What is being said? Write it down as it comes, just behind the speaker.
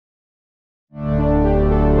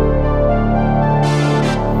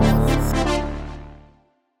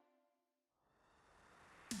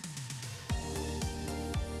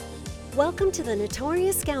Welcome to the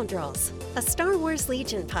Notorious Scoundrels, a Star Wars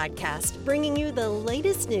Legion podcast bringing you the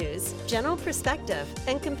latest news, general perspective,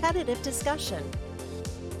 and competitive discussion.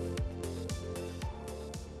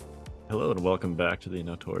 Hello and welcome back to the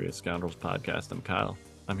Notorious Scoundrels podcast. I'm Kyle.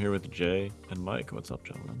 I'm here with Jay and Mike. What's up,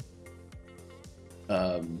 gentlemen?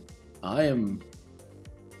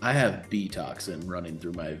 I have bee toxin running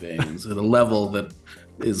through my veins at a level that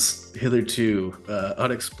is hitherto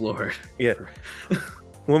unexplored. Yeah.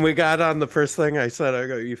 When we got on the first thing, I said, I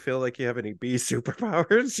go, you feel like you have any bee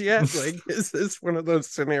superpowers yet? Like, is this one of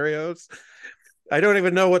those scenarios? I don't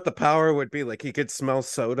even know what the power would be. Like, he could smell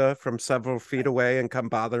soda from several feet away and come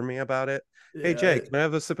bother me about it. Yeah. Hey, Jake, can I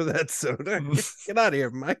have a sip of that soda? Get out of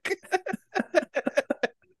here, Mike.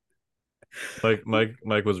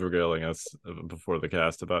 Mike was regaling us before the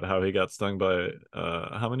cast about how he got stung by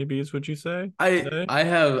how many bees would you say? I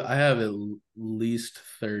have at least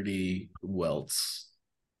 30 welts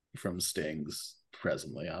from stings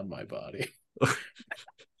presently on my body.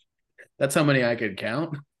 That's how many I could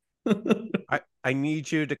count. I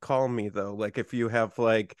need you to call me though, like if you have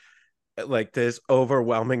like this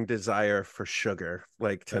overwhelming desire for sugar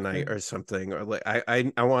like tonight or something, or like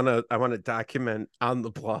I want to document on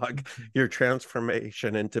the blog your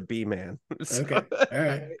transformation into B-Man. So, okay, all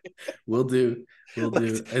right, we'll do.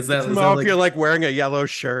 Is that like, you're like wearing a yellow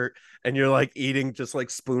shirt and you're like eating just like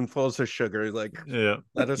spoonfuls of sugar, like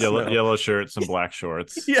yellow shirt, some black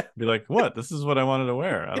shorts. Yeah, be like, what? This is what I wanted to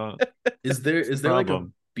wear. I don't. Is there like a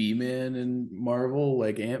B-Man in Marvel,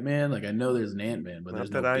 like Ant-Man? Like I know there's an Ant-Man, but there's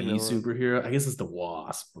no bee superhero. I guess it's the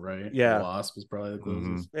Wasp, right? Yeah, the Wasp is probably the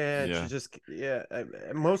closest.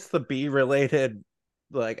 Most of the bee related,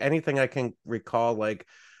 like anything I can recall, like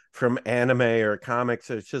from anime or comics,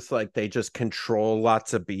 it's just like they just control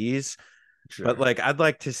lots of bees. Sure. But like I'd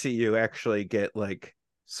like to see you actually get like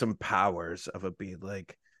some powers of a bee.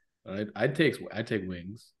 Like I'd take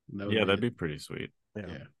wings. That'd be pretty sweet.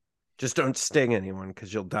 Yeah. Just don't sting anyone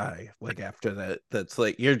because you'll die. Like after that, that's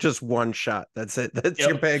like you're just one shot. That's it. That's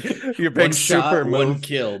your big one super shot, move. One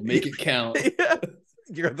kill. Make it count. Yeah.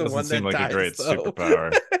 You're the one that seem like dies, a great though.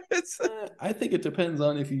 superpower. I think it depends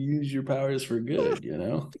on if you use your powers for good. You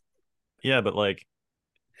know. Yeah, but like,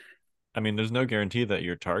 I mean, there's no guarantee that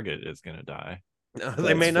your target is gonna die. No,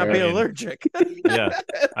 they may not be allergic. Yeah,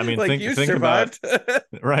 I mean, like think about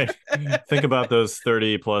right. Think about those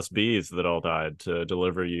 30 plus bees that all died to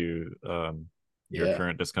deliver you your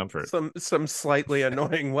current discomfort. Some slightly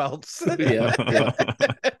annoying welts. Yeah.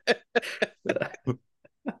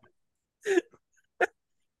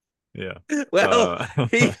 Yeah. Well,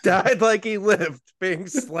 he died like he lived, being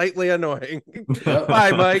slightly annoying.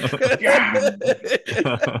 Bye, Mike.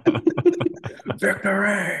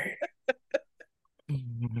 Victory.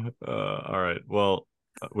 All right. Well,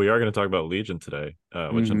 we are going to talk about Legion today,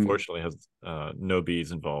 which unfortunately has no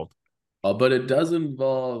bees involved. But it does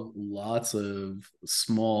involve lots of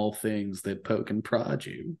small things that poke and prod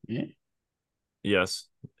you. Yeah. Yes,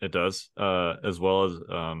 it does. As well as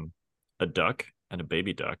a duck and a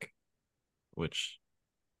baby duck, which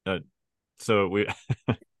so we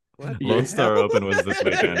Lone Star Open was this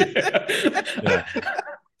weekend. Yeah.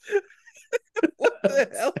 What the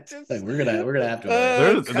hell? Like, we're gonna have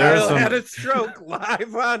to. Kyle had a stroke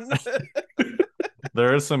live on.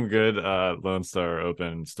 There are some good Lone Star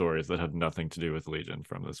Open stories that have nothing to do with Legion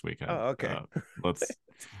from this weekend. Oh, okay.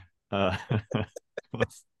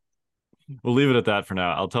 We'll leave it at that for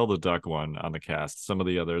now. I'll tell the duck one on the cast. Some of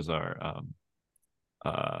the others are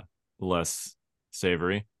less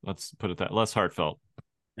savory. Let's put it that less heartfelt.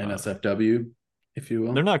 NSFW, if you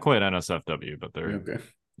will. They're not quite NSFW, but they're okay.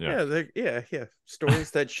 Yeah. Stories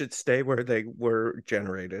that should stay where they were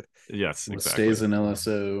generated. Yes, what exactly. Stays in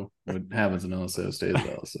LSO. What happens in LSO stays in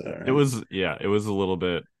LSO. Right? It was a little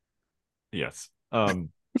bit. Yes. But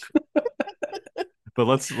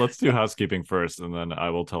let's do housekeeping first, and then I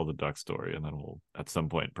will tell the duck story, and then we'll at some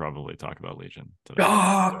point probably talk about Legion today.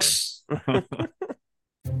 Ducks.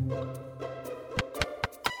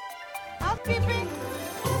 Housekeeping.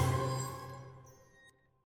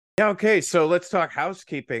 Yeah, okay, so let's talk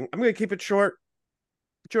housekeeping. I'm going to keep it short.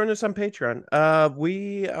 Join us on Patreon.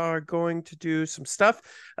 We are going to do some stuff.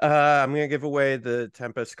 I'm going to give away the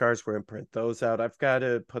Tempest cards. We're going to print those out. I've got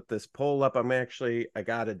to put this poll up. I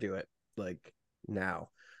got to do it like now.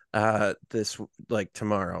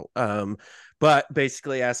 Tomorrow. But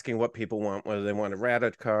basically asking what people want, whether they want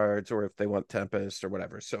errata cards or if they want Tempest or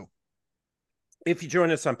whatever. So if you join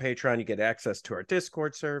us on Patreon, you get access to our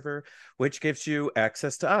Discord server, which gives you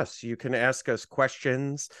access to us. You can ask us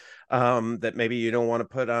questions that maybe you don't want to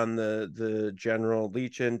put on the general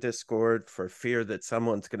Legion Discord for fear that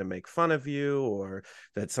someone's going to make fun of you or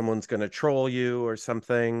that someone's going to troll you or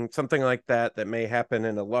something like that may happen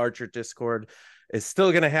in a larger Discord is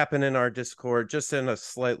still going to happen in our Discord, just in a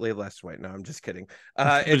slightly less way. No, I'm just kidding.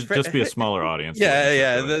 It'd just be a smaller audience.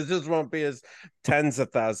 Yeah. This won't be as tens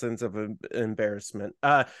of thousands of embarrassment.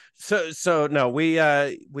 So no, we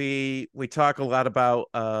talk a lot about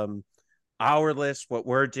our list, what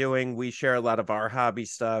we're doing. We share a lot of our hobby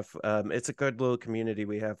stuff. It's a good little community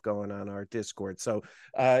we have going on our Discord. So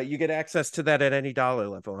you get access to that at any dollar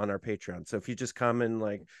level on our Patreon. So if you just come and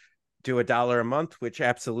like do $1 a month, which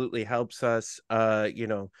absolutely helps us,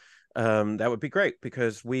 that would be great,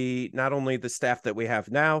 because we not only the staff that we have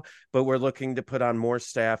now, but we're looking to put on more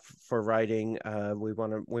staff for writing. We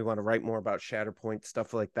want to write more about Shatterpoint,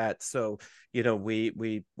 stuff like that. So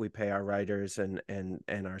we pay our writers and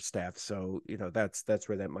our staff. So that's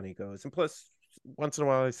where that money goes. And plus, once in a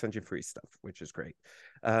while I send you free stuff, which is great.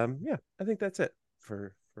 I think that's it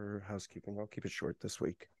for housekeeping. I'll keep it short this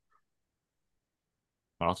week.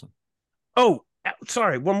 Awesome. Oh,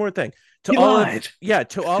 sorry, one more thing. To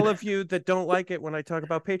all of you that don't like it when I talk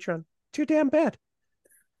about Patreon, too damn bad.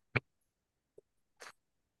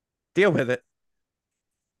 Deal with it.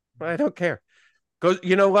 I don't care. Go.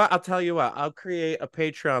 You know what? I'll tell you what. I'll create a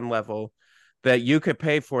Patreon level that you could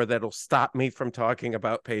pay for that'll stop me from talking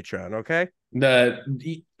about Patreon. Okay?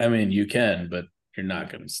 You can, but you're not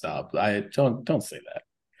going to stop. I don't say that.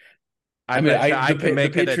 I can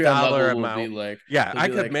make it $1 amount. I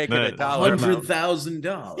could make it $1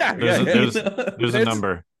 $100,000. Yeah, there's a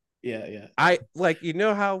number. Yeah. I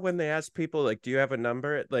how when they ask people like, do you have a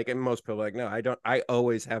number? Like, and most people are like, no, I don't. I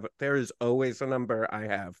always have it. There is always a number I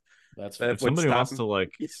have. That's if somebody wants to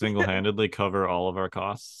like single-handedly cover all of our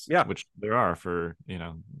costs, which there are for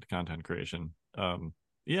content creation. I'd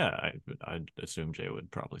assume Jay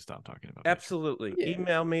would probably stop talking about absolutely.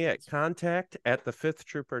 Email me at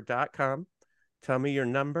contact@thefifthtrooper.com. Tell me your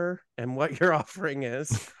number and what your offering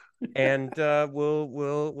is, and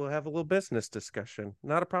we'll have a little business discussion.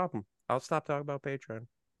 Not a problem. I'll stop talking about Patreon.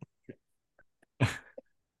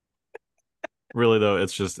 Really though,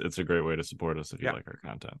 it's a great way to support us if you like our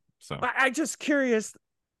content. So I'm just curious,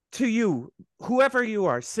 to you, whoever you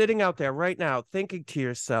are sitting out there right now, thinking to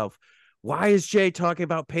yourself, why is Jay talking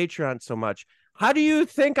about Patreon so much? How do you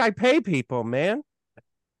think I pay people, man?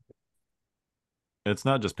 It's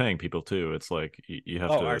not just paying people too. It's like you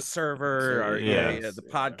have to our server, the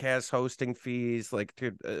podcast hosting fees. Like,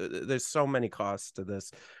 dude, there's so many costs to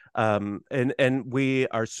this, and we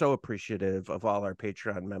are so appreciative of all our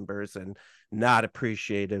Patreon members, and not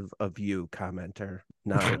appreciative of you, commenter.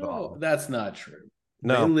 Not at all. That's not true.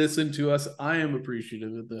 No. They listen to us. I am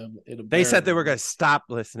appreciative of them. They said they were going to stop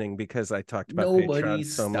listening because I talked about Patreon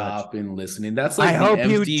so much. Nobody stopping listening. That's like I hope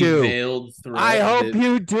you do. Veiled threat. I hope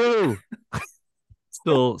you do.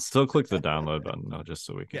 Still click the download button though, just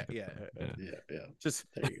so we can. Yeah. Just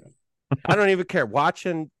there you go. I don't even care. Watch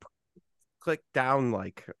and click down,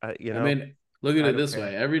 like I mean, look at it this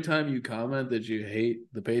way. Every time you comment that you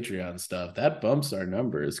hate the Patreon stuff, that bumps our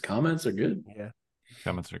numbers. Comments are good. Yeah.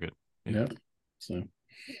 Comments are good. Yeah. So,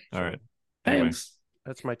 all right. Thanks. Anyway.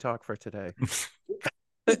 That's my talk for today.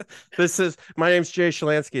 My name's Jay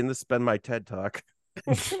Shalansky, and this has been my TED Talk.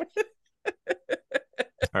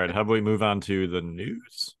 All right, how about we move on to the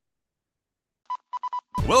news?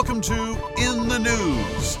 Welcome to In the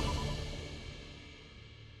News.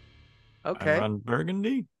 Okay. I'm Ron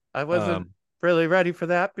Burgundy. I wasn't really ready for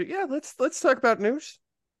that, but yeah, let's talk about news.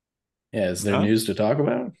 Yeah, is there news to talk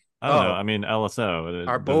about? I don't know. I mean, LSO.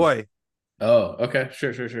 Our boy. Oh, okay.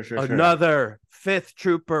 Sure. Another fifth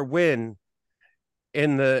trooper win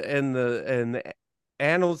in the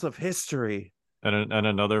annals of history. And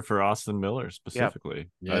another for Austin Miller specifically.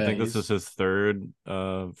 Yeah, I think this is his third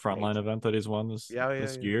frontline event that he's won this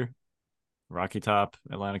year. Rocky Top,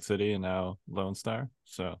 Atlantic City, and now Lone Star.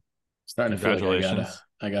 So starting to feel like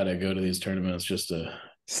I gotta go to these tournaments just to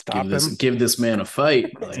give this man a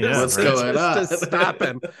fight. Like, what's going on? To stop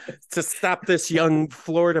him, to stop this young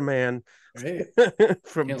Florida man. Right.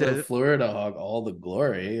 From let Florida hog all the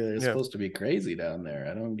glory. They're supposed to be crazy down there.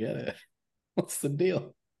 I don't get it. What's the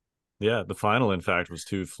deal? Yeah, the final, in fact, was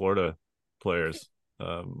two Florida players.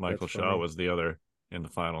 Michael Shaw was the other in the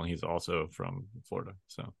final. He's also from Florida.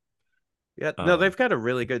 So, they've got a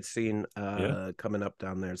really good scene coming up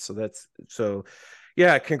down there.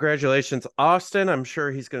 Congratulations, Austin. I'm sure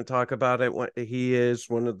he's going to talk about it. He is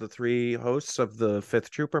one of the three hosts of the Fifth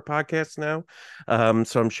Trooper podcast now.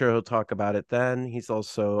 So I'm sure he'll talk about it then. He's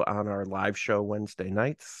also on our live show Wednesday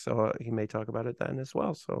nights, so he may talk about it then as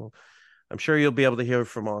well. So I'm sure you'll be able to hear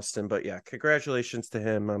from Austin. But yeah, congratulations to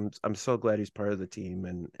him. I'm so glad he's part of the team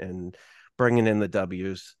and bringing in the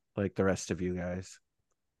W's like the rest of you guys.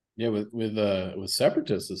 Yeah, with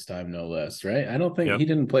Separatists this time, no less, right? I don't think he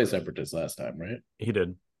didn't play Separatists last time, right? He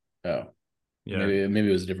did. Oh, yeah. Maybe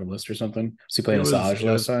it was a different list or something. Was he playing Asajj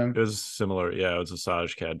last time? It was similar. Yeah, it was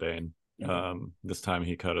Asajj, Cad Bane. This time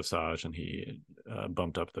he cut Asajj and he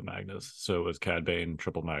bumped up the Magnas. So it was Cad Bane,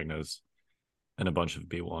 triple Magnas, and a bunch of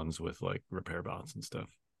B1s with like repair bots and stuff.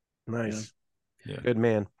 Nice. Yeah. Good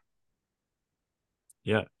man.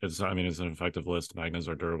 Yeah, it's an effective list. Magnas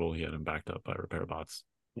are durable. He had him backed up by repair bots.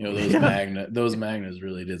 You know, those Magnas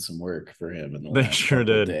really did some work for him in the they last sure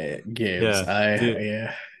did. Games.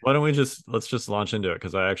 Yeah. Why don't we let's just launch into it?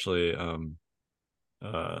 Because I actually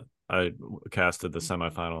I casted the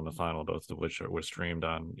semifinal and the final, both of which were streamed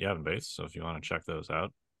on Yavin Base. So if you want to check those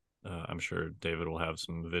out, I'm sure David will have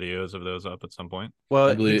some videos of those up at some point.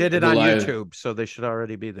 Well, he did it on YouTube, so they should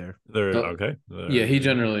already be there. They're okay. Yeah, he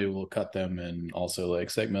generally will cut them and also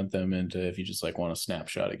like segment them into if you just like want to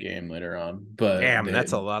snapshot a game later on. But damn,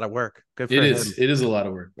 that's a lot of work. Good for him. It is a lot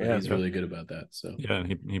of work, but he's really good about that. So yeah,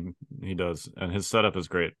 and he does, and his setup is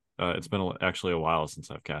great. It's been actually a while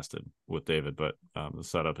since I've casted with David, but the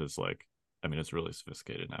setup is like, it's really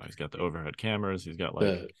sophisticated now. He's got the overhead cameras. He's got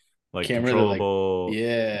like controllable,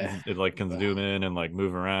 it like can zoom in and like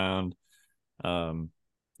move around. The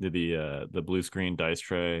blue screen dice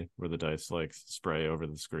tray where the dice like spray over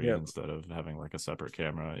the screen instead of having like a separate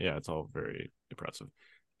camera. Yeah, it's all very impressive.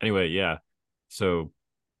 Anyway, yeah. So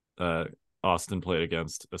Austin played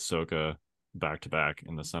against Ahsoka back to back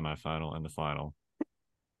in the semifinal and the final.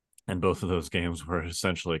 And both of those games were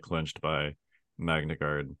essentially clinched by Magna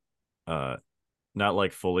Guard. Not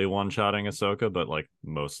like fully one-shotting Ahsoka, but like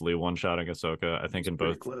mostly one-shotting Ahsoka. I think in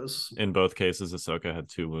both cases, Ahsoka had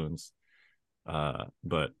 2 wounds.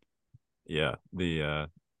 But yeah, there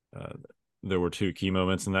were 2 key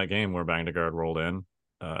moments in that game where Magna Guard rolled in.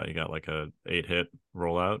 You got like a 8-hit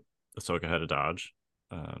rollout. Ahsoka had a dodge,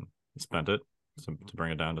 spent it to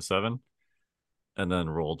bring it down to 7, and then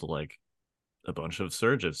rolled like a bunch of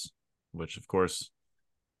surges, which of course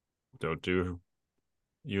don't do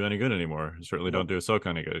you any good anymore. Certainly don't do Ahsoka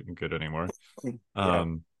any good anymore.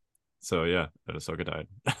 So yeah, but Ahsoka died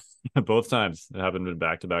both times. It happened in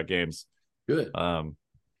back-to-back games. Good.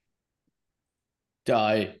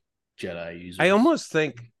 Die Jedi users. I almost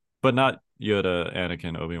think, but not Yoda,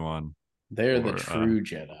 Anakin, Obi-Wan. They're the true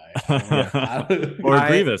Jedi. Or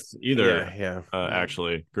Grievous either. Yeah.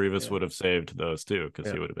 Actually, Grievous would have saved those too,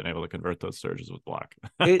 because he would have been able to convert those surges with block.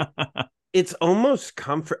 It's almost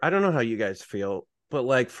comfort. I don't know how you guys feel, but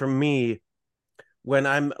like for me, when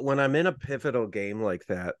I'm in a pivotal game like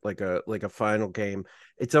that, like a final game,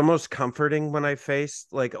 it's almost comforting when I face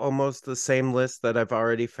like almost the same list that I've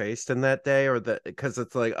already faced in that day, or that because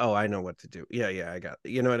it's like, oh, I know what to do. Yeah, I got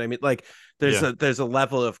it. You know what I mean? Like there's a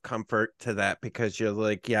level of comfort to that because you're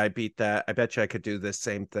like, yeah, I beat that. I bet you I could do this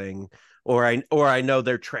same thing. Or I know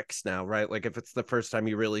their tricks now, right? Like if it's the first time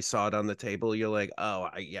you really saw it on the table, you're like, oh,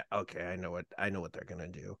 okay, I know what they're gonna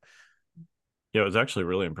do. Yeah, it was actually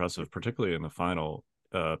really impressive, particularly in the final,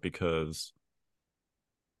 because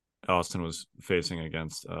Austin was facing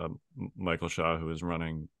against Michael Shaw, who was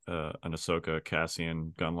running an Ahsoka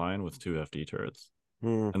Cassian gun line with 2 FD turrets.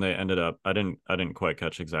 And they ended up, I didn't quite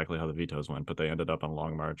catch exactly how the vetoes went, but they ended up on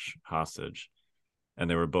Long March hostage, and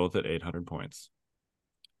they were both at 800 points.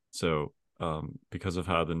 So because of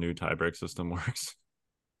how the new tiebreak system works,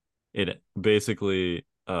 it basically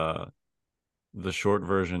the short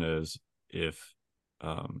version is if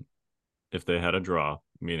they had a draw,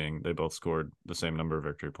 meaning they both scored the same number of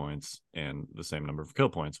victory points and the same number of kill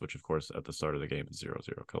points, which of course at the start of the game is 0-0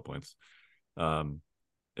 kill points.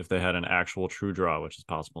 If they had an actual true draw, which is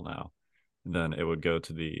possible now, then it would go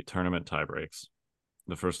to the tournament tie breaks,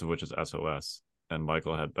 the first of which is SOS, and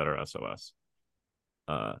Michael had better SOS.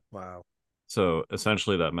 Wow. So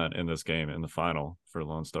essentially that meant in this game, in the final for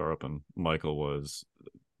Lone Star Open, Michael was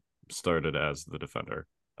started as the defender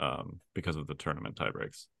because of the tournament tie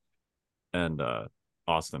breaks. And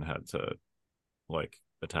Austin had to like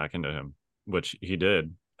attack into him, which he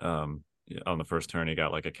did. On the first turn, he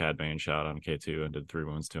got like a Cad Bane shot on K2 and did 3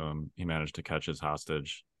 wounds to him. He managed to catch his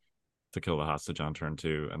hostage, to kill the hostage on turn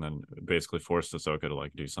 2, and then basically forced Ahsoka to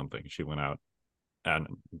like do something. She went out and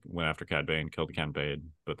went after Cad Bane, killed Cad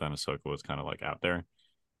Bane, but then Ahsoka was kind of like out there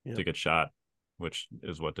to get shot, which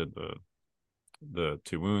is what did the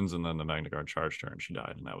 2 wounds, and then the Magna Guard charged her and she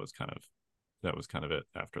died, and that was kind of it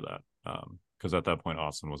after that. Because at that point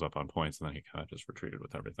Austin was up on points, and then he kind of just retreated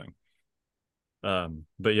with everything.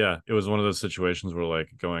 But yeah, it was one of those situations where like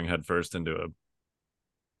going head first into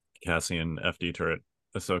Cassian FD turret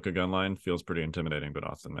Ahsoka gun line feels pretty intimidating, but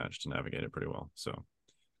Austin managed to navigate it pretty well. So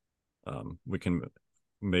we can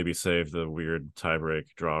maybe save the weird tiebreak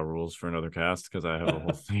draw rules for another cast, because I have a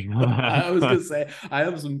whole thing. I was gonna say I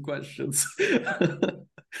have some questions.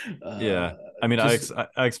 Yeah, I mean, I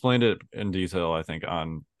explained it in detail, I think,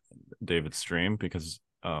 on David's stream, because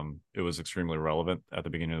it was extremely relevant at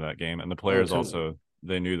the beginning of that game, and the players also,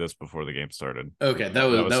 they knew this before the game started. Okay, that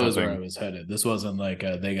was where I was headed. This wasn't like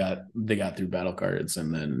they got through battle cards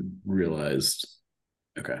and then realized.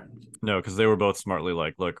 Okay. No, because they were both smartly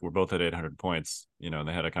like, look, we're both at 800 points, and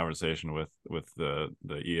they had a conversation with the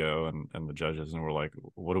EO and the judges, and we're like,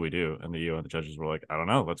 what do we do? And the EO and the judges were like, I don't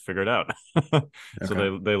know, let's figure it out.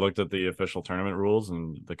 So they looked at the official tournament rules,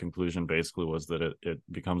 and the conclusion basically was that it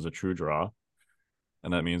becomes a true draw,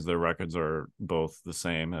 and that means their records are both the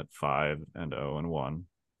same at 5 and 0 and 1.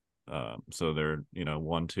 So they're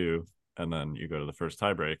 1-2. And then you go to the first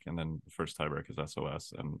tiebreak, and then the first tiebreak is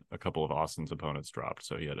SOS, and a couple of Austin's opponents dropped,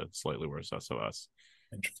 so he had a slightly worse SOS.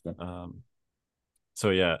 Interesting. So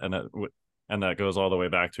yeah, and that goes all the way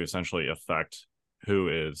back to essentially affect who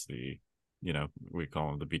is the, we call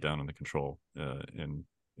them the beatdown and the control in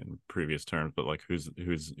previous terms, but like who's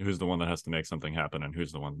the one that has to make something happen, and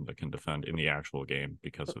who's the one that can defend in the actual game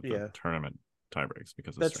because of the tournament tiebreaks.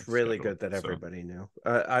 Because that's really good that everybody knew.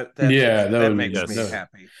 That makes me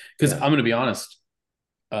happy, because I'm gonna be honest,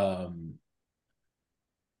 I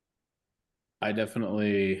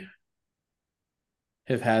definitely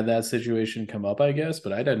have had that situation come up, I guess,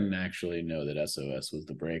 but I didn't actually know that SOS was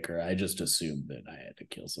the breaker. I just assumed that I had to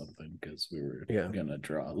kill something because we were gonna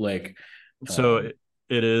draw. So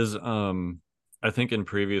it is. I think in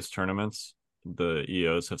previous tournaments, the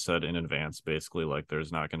EOs have said in advance, basically, like,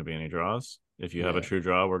 there's not going to be any draws. If you have a true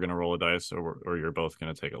draw, we're going to roll a dice, or you're both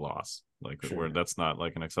going to take a loss. Like, that's not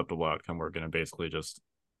like an acceptable outcome. We're going to basically just,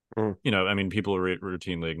 I mean, people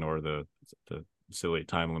routinely ignore the silly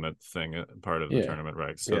time limit thing part of the tournament,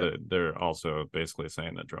 right? So they're also basically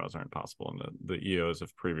saying that draws aren't possible, and the EOs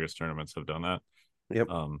of previous tournaments have done that. Yep.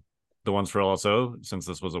 The ones for LSO, since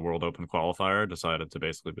this was a World Open qualifier, decided to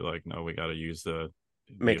basically be like, no, we got to use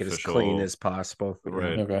make it official, as clean as possible,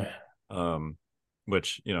 right? Okay.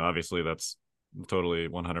 Which totally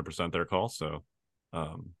 100% their call. So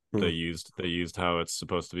they used how it's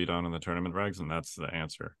supposed to be done in the tournament regs, and that's the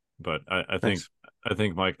answer. But I think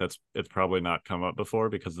Mike, it's probably not come up before,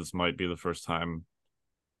 because this might be the first time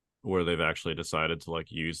where they've actually decided to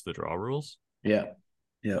like use the draw rules. Yeah.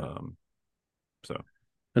 So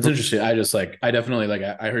that's interesting. I just I definitely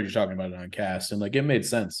I heard you talking about it on cast, and like it made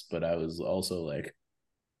sense, but I was also like,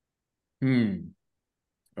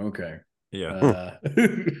 okay. Yeah.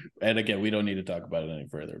 And again, we don't need to talk about it any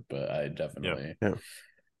further, but I definitely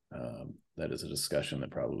that is a discussion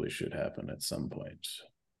that probably should happen at some point.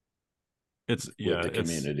 It's with the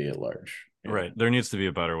community at large. Right. There needs to be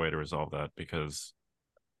a better way to resolve that, because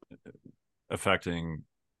affecting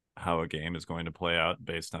how a game is going to play out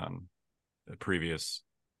based on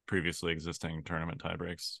previously existing tournament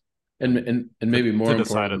tiebreaks. And maybe more to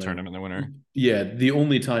decide a tournament the winner. Yeah, the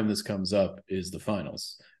only time this comes up is the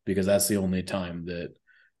finals, because that's the only time that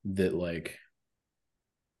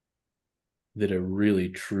it really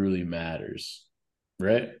truly matters,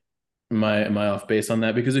 right? Am I off base on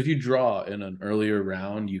that? Because if you draw in an earlier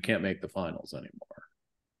round, you can't make the finals anymore.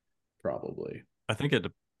 Probably. I think it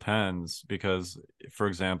depends, because, for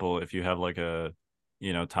example, if you have like a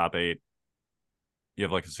top 8, you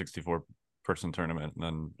have like a 64-person tournament, and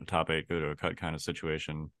then a top 8 go to a cut kind of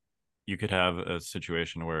situation, you could have a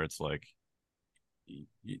situation where it's like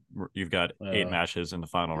you've got 8 matches in the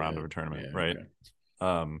final round of a tournament, right?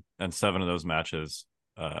 Okay. And 7 of those matches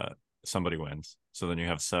somebody wins, so then you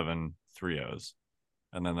have 7 3-0s,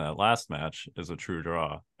 and then that last match is a true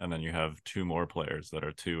draw, and then you have 2 more players that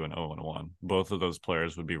are 2 and 0 and 1. Both of those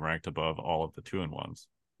players would be ranked above all of the 2 and 1s.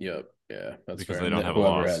 Yep. Yeah, that's because fair. they don't have whoever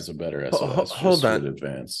a loss. has a better SOS hold on.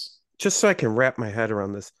 Advance. Just so I can wrap my head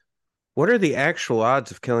around this, what are the actual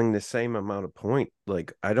odds of killing the same amount of point?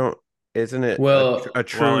 Like, I don't. Isn't it a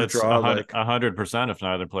true draw? 100% if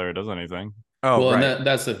neither player does anything. Oh, well, right. And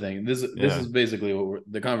that's the thing. This is basically what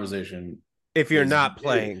the conversation. If you're not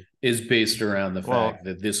playing, is based around the fact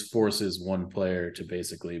that this forces one player to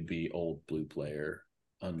basically be old blue player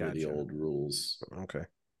under the old rules. Okay.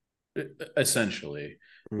 Essentially,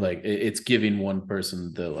 like it's giving one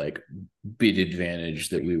person the bid advantage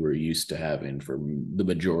that we were used to having for the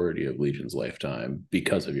majority of Legion's lifetime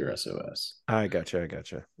because of your SOS. I gotcha.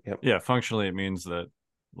 Yep. Yeah, functionally it means that,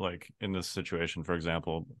 like, in this situation, for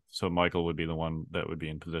example, so Michael would be the one that would be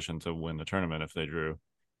in position to win the tournament if they drew.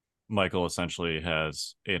 Michael essentially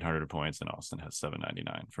has 800 points and Austin has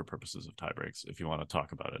 799 for purposes of tie breaks. If you want to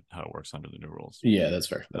talk about it, how it works under the new rules. Yeah, that's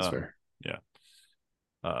fair. That's fair. Yeah.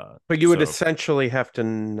 But you would essentially have to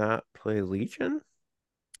not play Legion.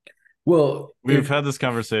 Well, we've had this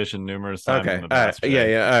conversation numerous times in the past. All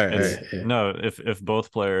right. No, if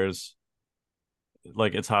both players,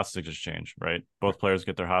 like, it's hostages change, right? Both players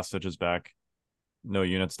get their hostages back. No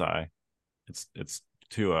units die. It's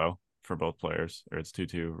 2-0 for both players, or it's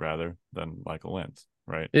 2-2 rather, then Michael wins,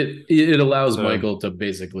 right? It allows Michael to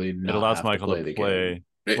basically not it allows have Michael to to play.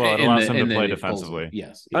 Well, it allows him to play defensively.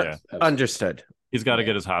 Yes. Yeah. Understood. He's got to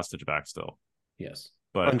get his hostage back still. Yes.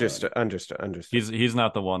 But understood. He's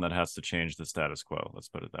not the one that has to change the status quo. Let's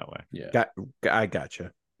put it that way. Yeah. I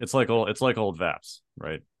gotcha. It's like old VAPs,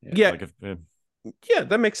 right? Yeah. Like yeah,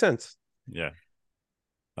 that makes sense. Yeah.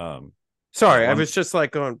 Sorry, I was just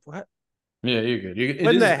like going, what? Yeah, you're good.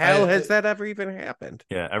 When the hell has that ever even happened?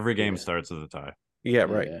 Yeah, every game starts as a tie. Yeah,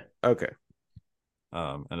 right. Yeah. Okay.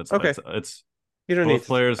 And it's okay. It's you don't both need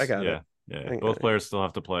players. I got yeah, it. yeah. Both players still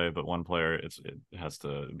have to play, but one player it has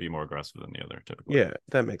to be more aggressive than the other typically. Yeah,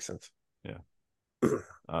 that makes sense. Yeah.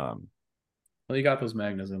 Well, you got those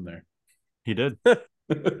Magnus in there. He did.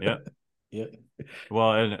 Yeah. Yeah.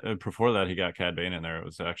 Well, and before that, he got Cad Bane in there. It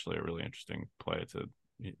was actually a really interesting play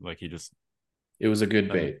It was a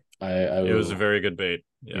good bait. It was a very good bait.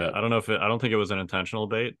 Yeah. Yeah. I don't think it was an intentional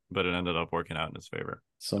bait, but it ended up working out in his favor.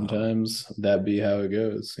 Sometimes that be how it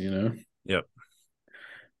goes, Yep.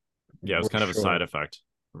 Yeah, it was kind of a side effect,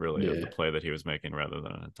 really, of Yeah. the play that he was making rather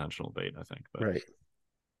than an intentional bait, I think. But, right.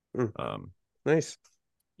 Nice.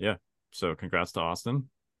 Yeah. So congrats to Austin.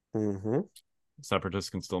 Mm-hmm. Separatists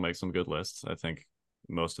can still make some good lists. I think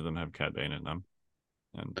most of them have Cad Bane in them,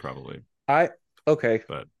 and probably okay.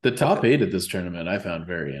 But the top 8 at this tournament I found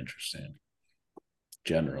very interesting.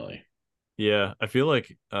 Generally, yeah, I feel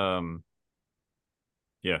like yeah.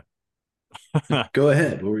 Go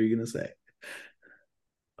ahead. What were you gonna say?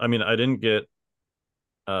 I mean, I didn't get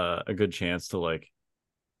a good chance to like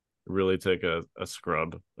really take a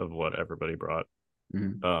scrub of what everybody brought.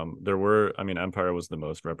 Mm-hmm. There were, I mean, Empire was the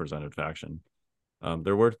most represented faction.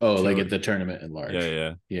 There were like at the tournament at large.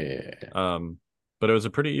 Yeah. Yeah. But it was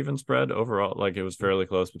a pretty even spread overall. Like it was fairly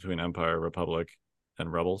close between Empire, Republic,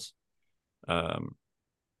 and Rebels.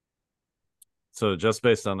 So just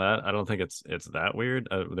based on that, I don't think it's that weird.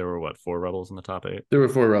 There were 4 Rebels in the top 8. There were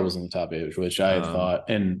 4 Rebels in the top 8, which I had thought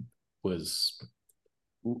and was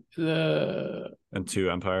and 2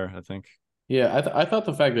 Empire, I think. Yeah, I thought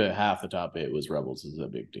the fact that half the top 8 was Rebels is a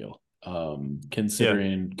big deal.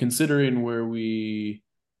 Considering where we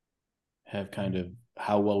have kind of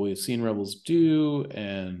how well we've seen Rebels do,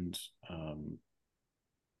 and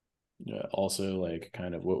also like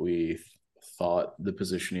kind of what we thought the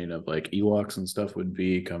positioning of like Ewoks and stuff would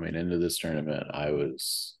be coming into this tournament, I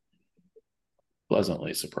was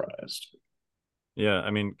pleasantly surprised. Yeah, I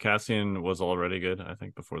mean, Cassian was already good, I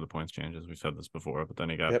think, before the points changes. We said this before, but then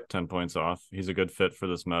he got 10 points off. He's a good fit for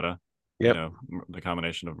this meta. Yep. You know, the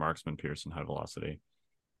combination of marksman, pierce, and high velocity.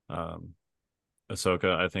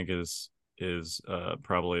 Ahsoka, I think, is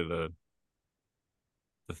probably the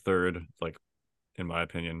third, like, in my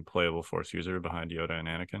opinion, playable Force user behind Yoda and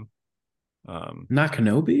Anakin. Not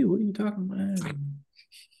Kenobi? What are you talking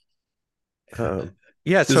about?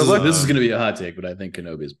 Yeah, this is going to be a hot take, but I think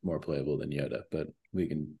Kenobi is more playable than Yoda, but we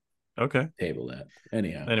can table that.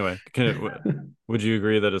 Anyhow. Anyway, would you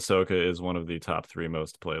agree that Ahsoka is one of the top 3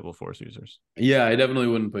 most playable Force users? Yeah, I definitely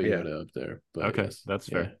wouldn't put Yoda up there. But okay, yes. that's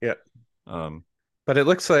fair. Yeah. But it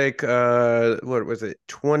looks like what was it?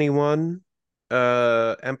 21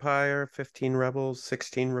 Empire, 15 Rebels,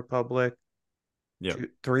 16 Republic,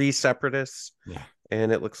 3 Separatists. Yeah.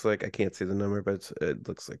 And it looks like I can't see the number, but it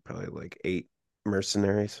looks like probably like 8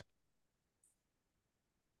 mercenaries.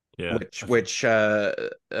 Yeah. Which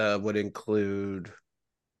would include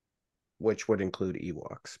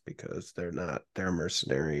Ewoks, because they're a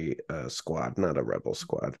mercenary squad, not a rebel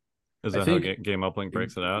squad. Is that how Game Uplink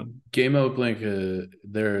breaks it out? Game Uplink,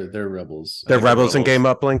 they're rebels. They're rebels in Game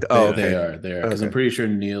Uplink? Oh, okay. They are. Because I'm pretty sure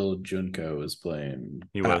Neil Junko was playing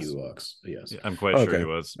Ewoks. Yes. Yeah, I'm quite sure he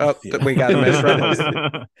was. Oh, we got him as rebels.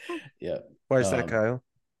 Yeah. Why is that, Kyle?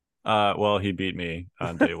 Well, he beat me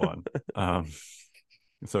on day 1.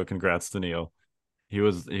 So congrats to Neil. He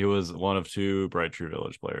was one of 2 Bright True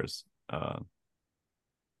Village players.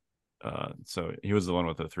 So he was the one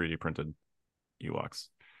with the 3D printed Ewoks.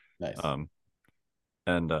 Nice.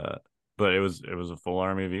 But it was a full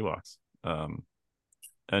army of Ewoks.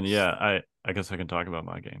 And yeah, I guess I can talk about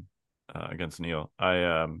my game against Neil.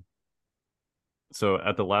 So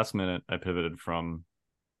at the last minute, I pivoted from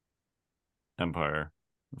Empire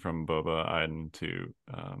from Boba Iden to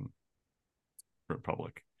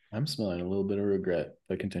Republic. I'm smelling a little bit of regret,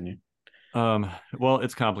 but continue. Well,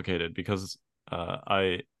 it's complicated because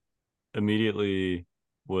I immediately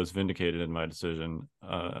was vindicated in my decision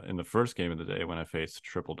in the first game of the day when I faced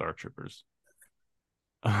triple Dark Troopers.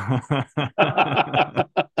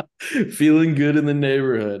 Feeling good in the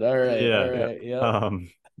neighborhood. All right. Yeah. All right. Yep.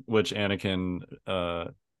 Which Anakin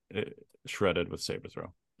shredded with saber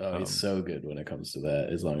throw. Oh, he's so good when it comes to that,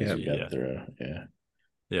 as long as you got through.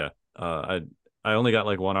 Yeah. I only got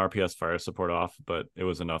like one RPS fire support off, but it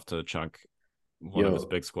was enough to chunk one of his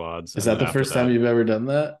big squads. Is that the first time you've ever done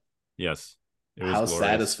that? Yes. How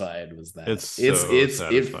satisfied was that? It's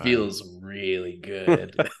satisfying. It feels really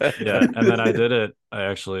good. Yeah, and then I did it.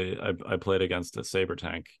 I played against a saber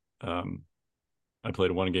tank. I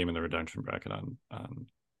played one game in the redemption bracket on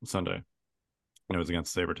Sunday, and it was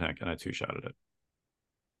against saber tank, and I two-shotted it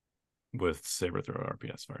with saber throw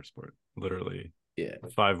RPS fire support. Literally,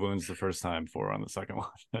 5 wounds the first time, 4 on the second one,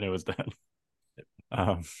 and it was dead.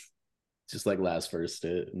 Just like last first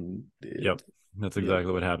hit. And yep, that's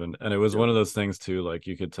exactly what happened. And it was one of those things too, like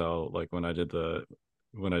you could tell, like when I did the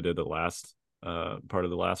last part of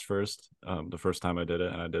the last first, the first time I did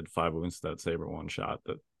it, and I did 5 wounds to that saber one shot,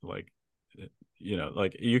 that like,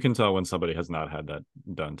 like you can tell when somebody has not had that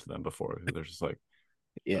done to them before. They're just like,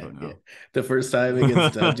 yeah. The first time it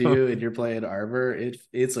gets done to you and you're playing Arbor,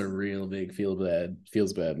 it's a real big feels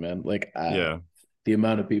bad, man. Like the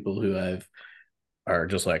amount of people who are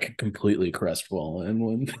just like completely crestfallen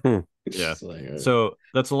when like, so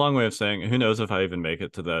that's a long way of saying who knows if I even make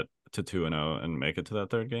it to 2-0 and make it to that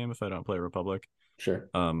third game if I don't play Republic. Sure.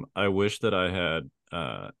 I wish that I had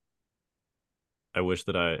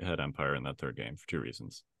Empire in that third game for 2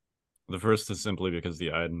 reasons. The first is simply because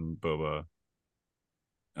the Iden Boba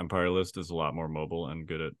Empire list is a lot more mobile and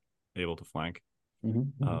good at able to flank.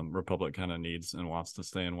 Republic kind of needs and wants to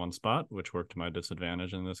stay in one spot, which worked to my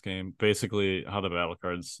disadvantage in this game. Basically, how the battle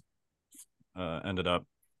cards ended up,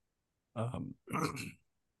 it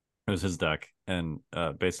was his deck, and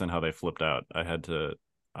based on how they flipped out, I had to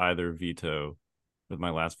either veto. With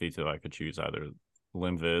my last veto, I could choose either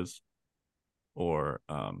Lim Viz or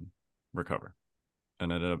Recover,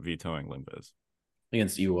 and ended up vetoing Lim Viz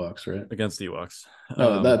against Ewoks, right? Against Ewoks.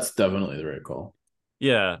 Oh, that's definitely the right call.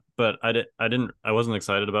 Yeah, but I wasn't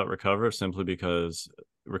excited about Recover simply because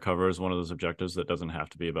Recover is one of those objectives that doesn't have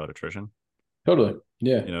to be about attrition. Totally.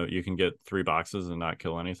 Yeah. You can get 3 boxes and not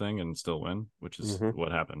kill anything and still win, which is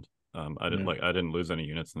what happened. I didn't lose any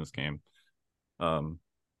units in this game.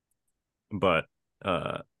 But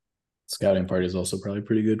scouting party is also probably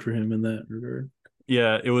pretty good for him in that regard.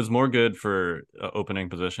 Yeah, it was more good for opening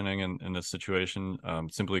positioning in this situation.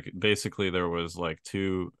 Basically there was like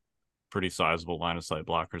 2 pretty sizable line of sight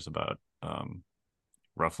blockers about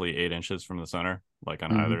roughly 8 inches from the center, like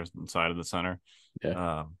on either side of the center.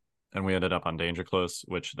 And we ended up on danger close,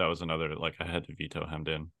 which that was another, like I had to veto hemmed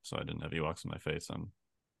in, so I didn't have Ewoks in my face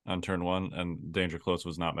on turn 1. And danger close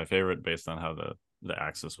was not my favorite based on how the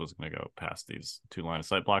axis was going to go past these 2 line of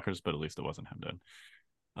sight blockers, but at least it wasn't hemmed in.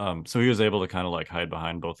 So he was able to kind of like hide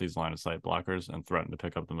behind both these line of sight blockers and threaten to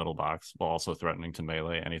pick up the middle box while also threatening to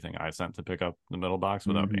melee anything I sent to pick up the middle box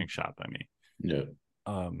without being shot by me.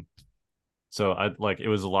 So it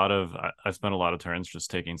was a lot of, I spent a lot of turns just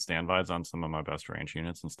taking standbys on some of my best range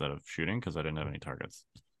units instead of shooting because I didn't have any targets.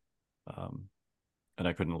 And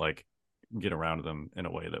I couldn't like get around them in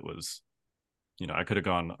a way that was, I could have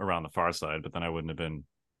gone around the far side, but then I wouldn't have been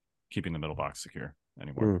keeping the middle box secure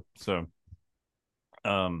anymore. So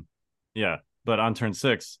but on turn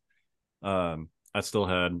 6 I still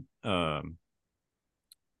had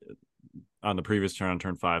on the previous turn, on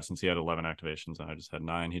turn 5, since he had 11 activations and I just had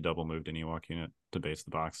 9, he double moved an Ewok unit to base the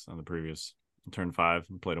box on the previous turn 5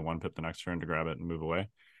 and played a 1-pip the next turn to grab it and move away.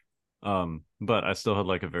 But I still had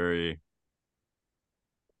like a very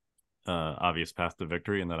obvious path to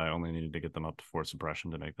victory, and that I only needed to get them up to 4 suppression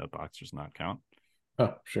to make that box just not count.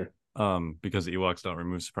 Oh, sure. Because the Ewoks don't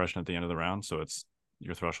remove suppression at the end of the round, so it's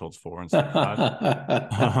your threshold's 4 instead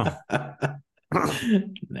of 5.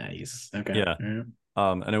 Nice. Okay. Yeah.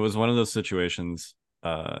 And it was one of those situations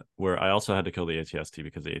where I also had to kill the ATST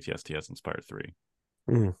because the ATST has Inspired 3.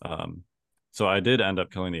 So I did end up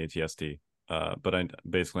killing the ATST, but I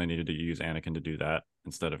basically needed to use Anakin to do that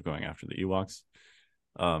instead of going after the Ewoks.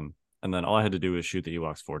 And then all I had to do was shoot the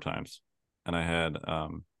Ewoks 4 times, and I had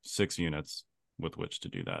 6 units with which to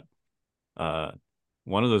do that.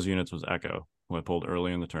 One of those units was Echo, who I pulled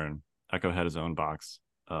early in the turn. Echo had his own box,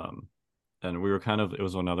 and we were it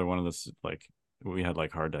was another one of this, like, we had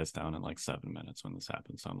like hard dice down in like 7 minutes when this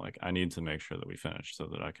happened. So I'm like, I need to make sure that we finish so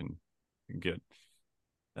that I can get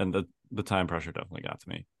And the time pressure definitely got to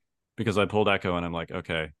me, because I pulled Echo and I'm like,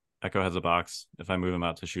 okay, Echo has a box. If I move him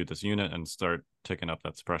out to shoot this unit and start ticking up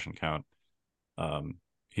that suppression count,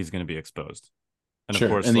 he's going to be exposed. And sure.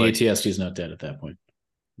 Of course, and the ATSD is not dead at that point.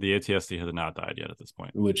 The ATSD has not died yet at this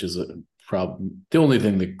point, which is a problem. The only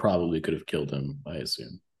thing that probably could have killed him, I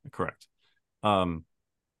assume. Correct.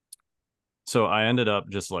 So I ended up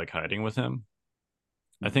just like hiding with him.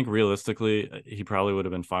 I think realistically, he probably would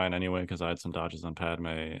have been fine anyway, because I had some dodges on Padme,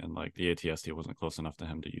 and like the ATSD wasn't close enough to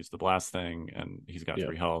him to use the blast thing, and he's got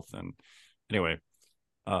 3 health. And anyway,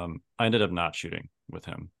 I ended up not shooting with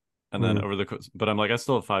him. And then but I'm like, I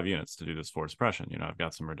still have 5 units to do this force suppression. You know, I've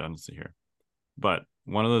got some redundancy here. But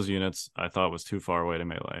one of those units I thought was too far away to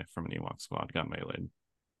melee from an Ewok squad, got meleeed.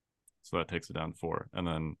 So that takes it down to 4. And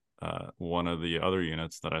then one of the other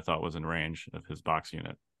units that I thought was in range of his box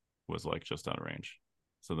unit was like just out of range.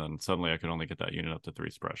 So then suddenly I could only get that unit up to 3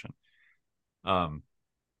 suppression. I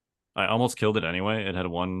almost killed it anyway. It had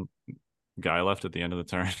 1 guy left at the end of the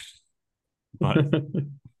turn, but it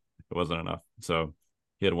wasn't enough. So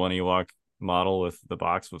he had 1 Ewok model with the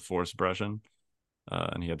box with 4 suppression,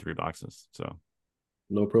 and he had 3 boxes. So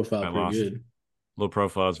low profile, pretty good. Low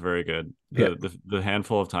profile is very good. The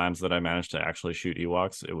handful of times that I managed to actually shoot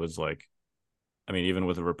Ewoks, it was like, I mean, even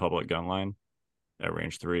with a Republic gun line at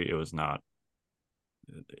range 3, it was not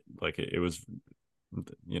like it was,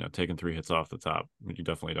 you know, taking 3 hits off the top. You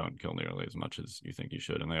definitely don't kill nearly as much as you think you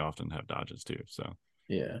should, and they often have dodges too. So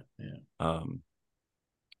it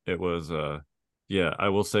was I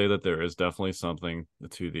will say that there is definitely something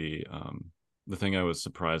to the thing I was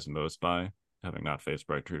surprised most by, having not faced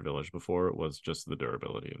Bright Tree Village before, was just the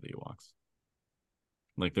durability of the Ewoks.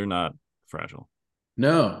 Like, they're not fragile.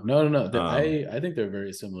 No. I think they're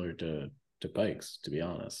very similar to Pikes, to be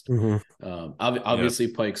honest. Obviously,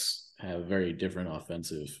 Pikes have very different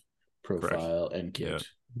offensive profile and kit,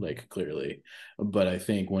 like, clearly. But I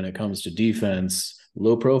think when it comes to defense,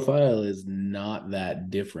 low profile is not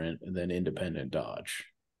that different than independent dodge.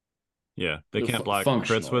 Yeah, they can't block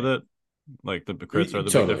crits with it. Like, the crits are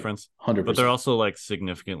the big difference. 100%. But they're also like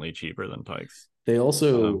significantly cheaper than Pikes. They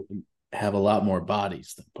also have a lot more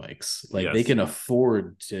bodies than Pikes. Like, they can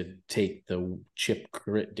afford to take the chip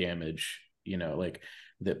crit damage, you know, like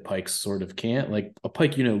that Pikes sort of can't. Like, a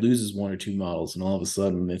Pike unit loses 1 or 2 models, and all of a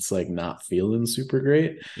sudden it's like not feeling super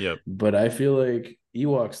great. Yep. But I feel like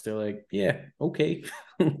Ewoks, they're like, yeah, okay.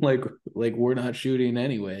 like we're not shooting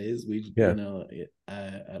anyways. You know,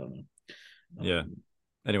 I don't know.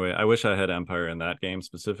 Anyway, I wish I had Empire in that game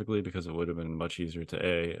specifically, because it would have been much easier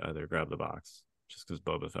to either grab the box, just because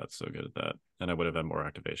Boba Fett's so good at that, and I would have had more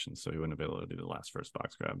activations, so he wouldn't have been able to do the first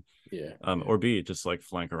box grab. Or B, just like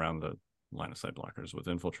flank around the line of sight blockers with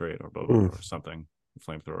infiltrate or Boba or something,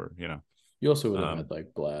 flamethrower. You know, you also would have had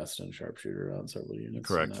like blast and sharpshooter on several units.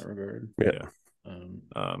 Correct. In that regard.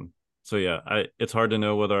 So it's hard to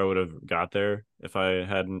know whether I would have got there if I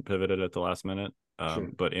hadn't pivoted at the last minute.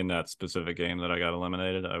 But in that specific game that I got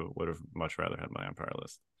eliminated, I would have much rather had my Empire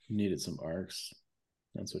list. You needed some arcs.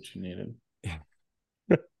 That's what you needed.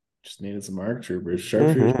 Just needed some arc troopers.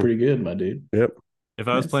 Sharpshooter's pretty good, my dude. Yep. If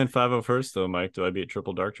I was playing 501st though, Mike, do I beat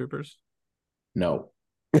triple dark troopers? No.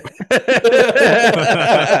 Well,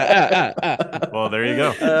 there you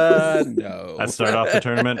go. No. I start off the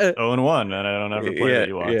tournament 0-1, and I don't ever play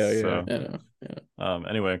the Ewoks. So.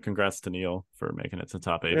 Anyway, congrats to Neil for making it to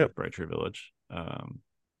top 8 of Bright Tree Village. My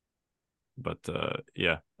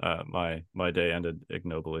day ended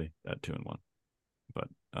ignobly at 2-1, but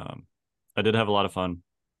I did have a lot of fun,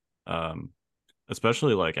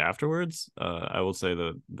 especially like afterwards. I will say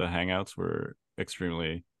the hangouts were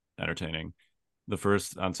extremely entertaining. The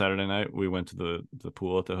first, on Saturday night, we went to the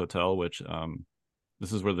pool at the hotel, which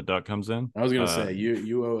this is where the duck comes in. I was gonna say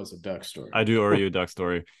you owe us a duck story. I do owe you a duck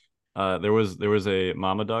story. There was a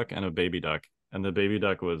mama duck and a baby duck, and the baby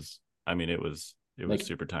duck was, I mean, it was like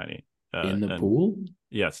super tiny. In the pool?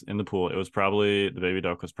 Yes, in the pool. It was probably, the baby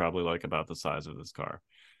duck was probably like about the size of this car.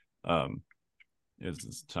 It was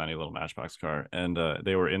this tiny little Matchbox car, and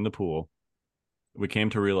they were in the pool. We came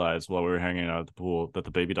to realize while we were hanging out at the pool that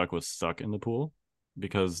the baby duck was stuck in the pool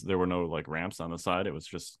because there were no like ramps on the side. It was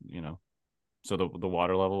just, you know, so the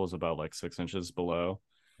water level was about like 6 inches below.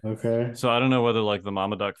 Okay. So I don't know whether like the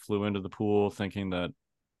mama duck flew into the pool thinking that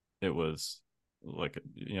it was like,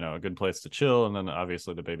 you know, a good place to chill, and then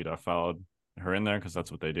obviously the baby duck followed her in there because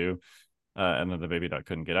that's what they do. And then the baby duck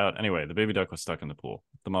couldn't get out. Anyway, the baby duck was stuck in the pool.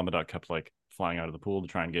 The mama duck kept like flying out of the pool to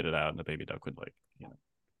try and get it out, and the baby duck would like, you know,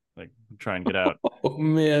 like try and get out. Oh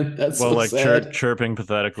man, that's well, so like sad. chirping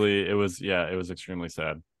pathetically. It was extremely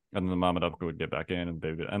sad. And then the mama duck would get back in,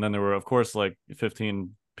 and then there were of course like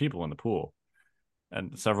 15 people in the pool.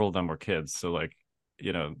 and several of them were kids. So like,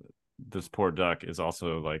 this poor duck is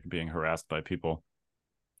also like being harassed by people,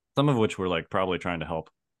 some of which were like probably trying to help,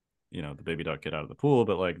 the baby duck get out of the pool.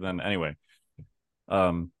 But like, then anyway,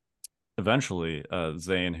 eventually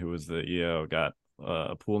Zane, who was the EO, got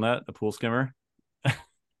a pool skimmer,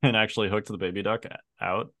 and actually hooked the baby duck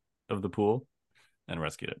out of the pool and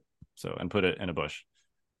rescued it. So, and put it in a bush.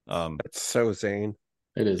 That's so Zane.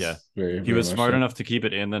 It is. Yeah. Very, he was very smart much enough to keep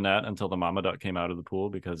it in the net until the mama duck came out of the pool,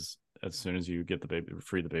 because as soon as you get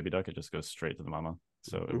free the baby duck, it just goes straight to the mama.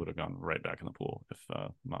 So it would have gone right back in the pool if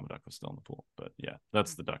mama duck was still in the pool. But yeah,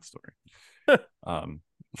 that's the duck story.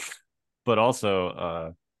 But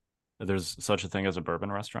also there's such a thing as a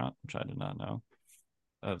bourbon restaurant, which I did not know.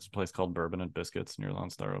 It's a place called Bourbon and Biscuits near Lone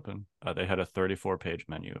Star Open. They had a 34-page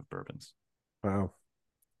menu of bourbons. Wow.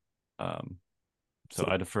 So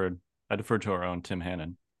I deferred to our own Tim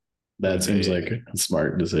Hannon. That seems like a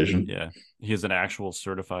smart decision. Yeah, he's an actual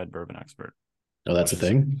certified bourbon expert. Oh, that's a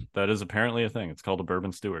thing? That is apparently a thing. It's called a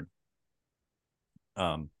bourbon steward.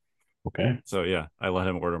 Okay. So yeah, I let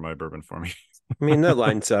him order my bourbon for me. I mean, that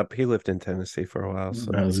lines up. He lived in Tennessee for a while.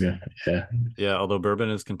 So. I was gonna, yeah. Yeah, although bourbon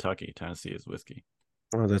is Kentucky, Tennessee is whiskey.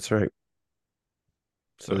 Oh, that's right.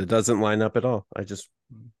 So it doesn't line up at all. I just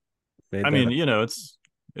made I mean, up.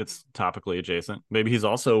 It's topically adjacent. Maybe he's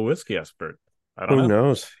also a whiskey expert. I don't know. Who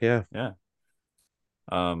knows? Yeah. Yeah.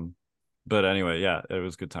 But anyway, yeah, it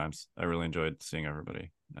was good times. I really enjoyed seeing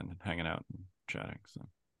everybody and hanging out and chatting. So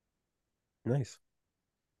nice.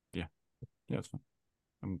 Yeah, it's fun.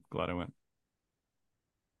 I'm glad I went.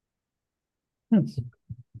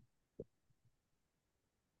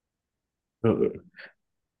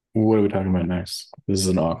 What are we talking about next? This is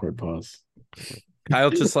an awkward pause. Kyle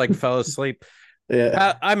just like fell asleep.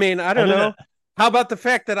 Yeah. I mean, I don't know. How about the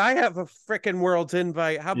fact that I have a freaking world's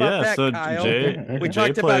invite? How about that, so Kyle? We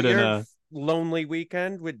talked about your lonely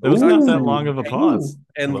weekend. It was not that long of a pause.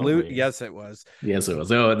 And loot. Yes, it was. Yes, it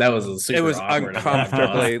was. Oh, that was a super. It was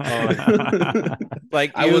uncomfortably long.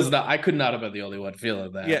 Like I could not have been the only one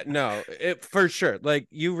feeling that. Yeah, no, for sure. Like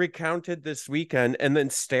you recounted this weekend and then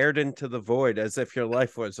stared into the void as if your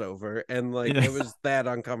life was over, and like it was that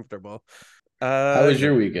uncomfortable. How was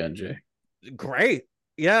your weekend, Jay? Great.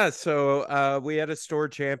 Yeah, so we had a store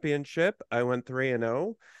championship. I went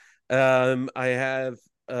 3-0. I have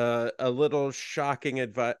a little shocking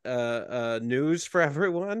news for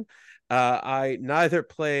everyone. I neither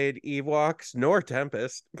played Ewoks nor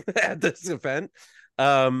Tempest at this event.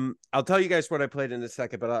 I'll tell you guys what I played in a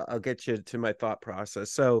second, but I'll get you to my thought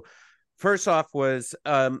process. So first off was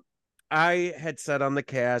I had said on the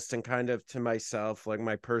cast and kind of to myself, like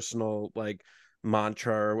my personal like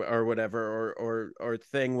mantra or whatever or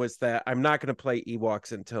thing was that I'm not going to play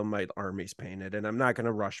Ewoks until my army's painted, and I'm not going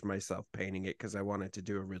to rush myself painting it because I wanted to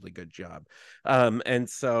do a really good job. And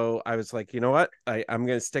so I was like, you know what, I'm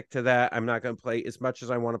going to stick to that. I'm not going to play as much as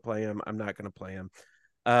I want to play him. I'm not going to play him.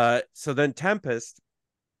 So then Tempest,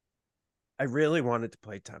 I really wanted to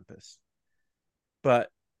play Tempest, but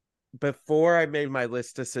before I made my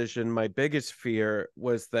list decision, my biggest fear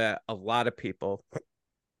was that a lot of people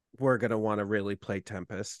we're going to want to really play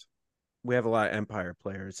Tempest. We have a lot of Empire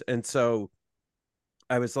players. And so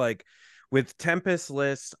I was like, with Tempest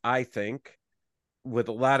lists, I think with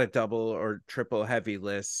a lot of double or triple heavy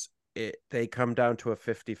lists, they come down to a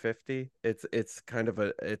 50-50. It's kind of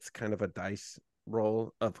a dice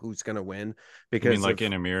roll of who's going to win, because you mean like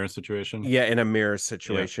in a mirror situation. In a mirror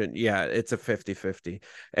situation. Yeah, it's a 50-50.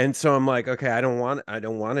 And so I'm like, okay, I don't want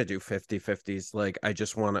to do 50-50s. Like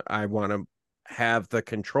I want to have the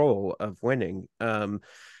control of winning.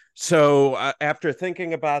 So after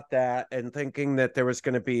thinking about that and thinking that there was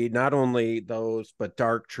going to be not only those but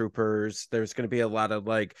dark troopers, there's going to be a lot of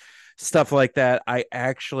like stuff like that, I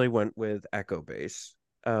actually went with Echo Base.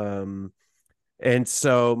 And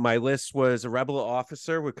so my list was a rebel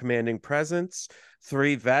officer with commanding presence,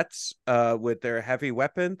 3 vets with their heavy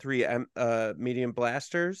weapon, 3 medium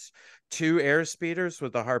blasters, 2 air speeders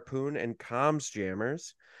with the harpoon and comms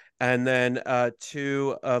jammers, and then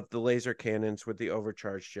 2 of the laser cannons with the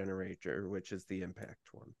overcharge generator, which is the impact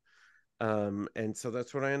one. And so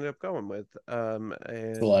that's what I ended up going with. And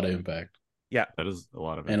it's a lot of impact. Yeah, that is a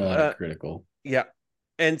lot of impact. And a lot of critical. Yeah,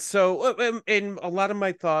 and so and a lot of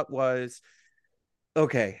my thought was,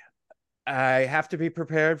 okay, I have to be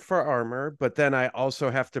prepared for armor, but then I also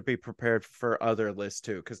have to be prepared for other lists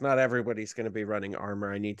too, because not everybody's going to be running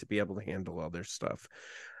armor. I need to be able to handle other stuff.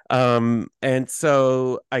 And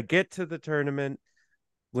so I get to the tournament.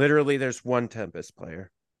 Literally, there's 1 Tempest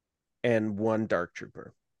player and 1 Dark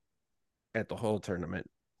Trooper at the whole tournament.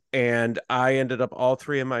 And I ended up, all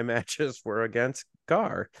 3 of my matches were against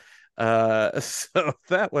Gar. So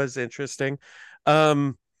that was interesting.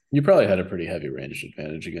 Um, You probably had a pretty heavy ranged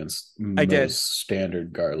advantage against I did. most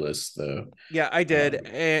standard Gar lists, though. Yeah, I did.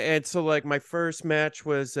 And so like my first match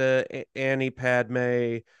was Annie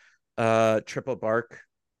Padme triple bark.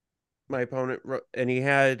 My opponent and he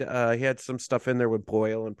had some stuff in there with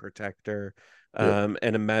Boil and Protector and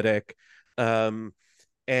a medic. And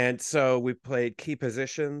so we played key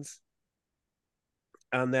positions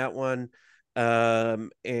on that one.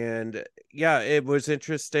 And yeah, it was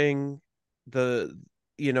interesting. The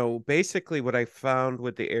basically what I found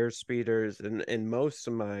with the air speeders and in most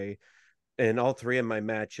of my in all three of my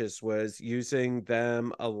matches was using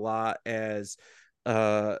them a lot as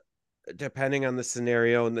depending on the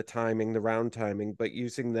scenario and the timing, the round timing, but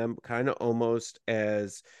using them kind of almost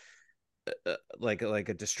as like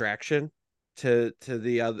a distraction to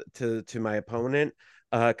the other to my opponent,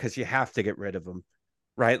 because you have to get rid of them,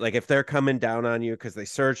 right? Like if they're coming down on you because they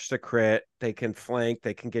search the crit, they can flank,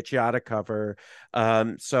 they can get you out of cover.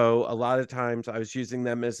 So a lot of times I was using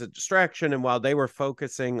them as a distraction, and while they were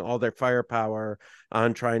focusing all their firepower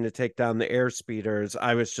on trying to take down the air speeders,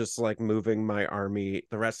 I was just like moving the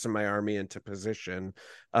rest of my army into position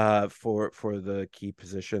for the key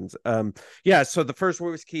positions. Yeah, so the first one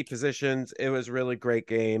was key positions. It was a really great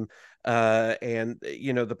game. And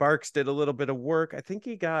the Barks did a little bit of work. I think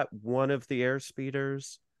he got one of the air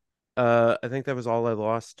speeders. I think that was all I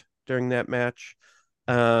lost during that match.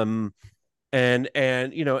 And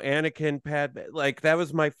Anakin Padme, like that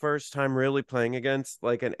was my first time really playing against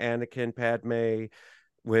like an Anakin Padme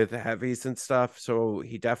with heavies and stuff. So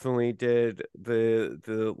he definitely did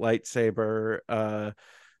the lightsaber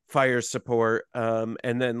fire support,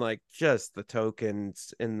 and then like just the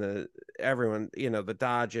tokens and the everyone, the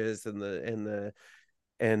dodges and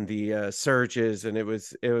the surges, and it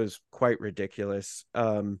was quite ridiculous.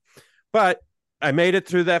 But I made it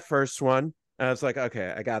through that first one. I was like,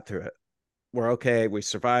 okay, I got through it. We're okay. We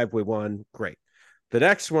survived. We won. Great. The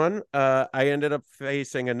next one, I ended up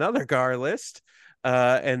facing another Gar list.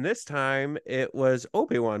 And this time it was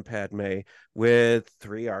Obi-Wan Padme with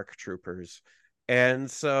 3 ARC troopers. And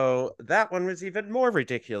so that one was even more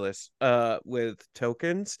ridiculous with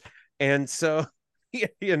tokens. And so,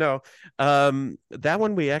 that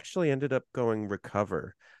one we actually ended up going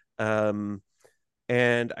recover.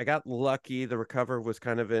 And I got lucky. The recover was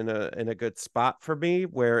kind of in a good spot for me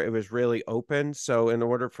where it was really open. So in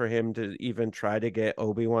order for him to even try to get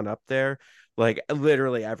Obi-Wan up there, like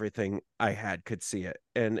literally everything I had could see it,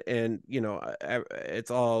 and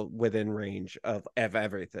it's all within range of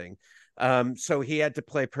everything. So he had to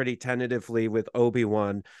play pretty tentatively with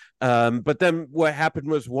Obi-Wan. But then what happened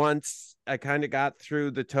was once I kind of got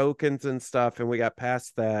through the tokens and stuff, and we got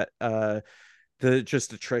past that, the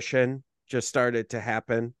just attrition just started to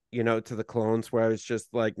happen, to the clones, where I was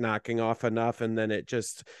just like knocking off enough, and then it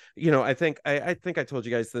just, I think I told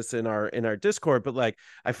you guys this in our Discord, but like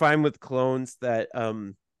I find with clones that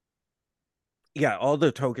yeah, all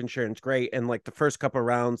the token sharing's great, and like the first couple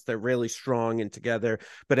rounds they're really strong and together,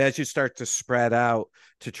 but as you start to spread out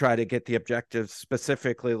to try to get the objectives,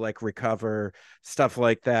 specifically like recover stuff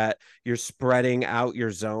like that, you're spreading out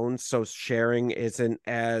your zones, so sharing isn't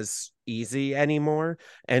as easy anymore.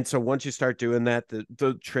 And so once you start doing that, the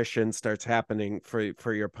attrition starts happening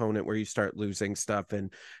for your opponent, where you start losing stuff.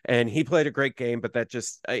 And he played a great game, but that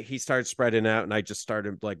just he started spreading out, and I just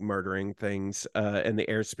started like murdering things, and the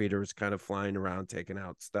airspeeder was kind of flying around taking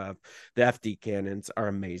out stuff. The FD cannons are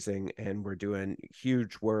amazing, and we're doing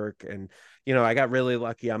huge work. And I got really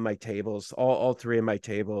lucky on my tables. All 3 of my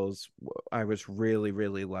tables, I was really,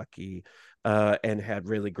 really lucky, and had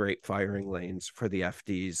really great firing lanes for the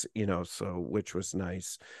FDs, so which was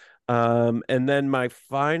nice. And then my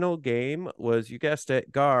final game was, you guessed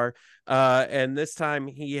it, Gar. And this time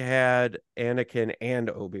he had Anakin and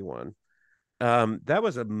Obi-Wan. That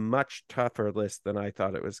was a much tougher list than I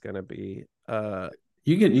thought it was going to be.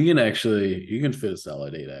 You can fit a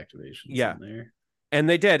solid 8 activations in there. And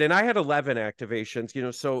they did. And I had 11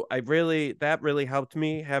 activations, so that really helped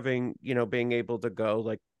me having, being able to go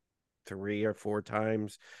like 3 or 4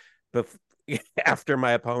 times after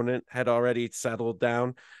my opponent had already settled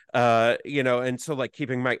down, and so like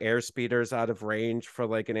keeping my air speeders out of range for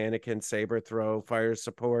like an Anakin saber throw fire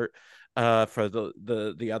support for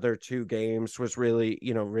the other 2 games was really,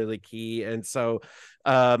 really key. And so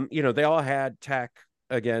they all had tech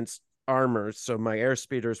against armors, so my air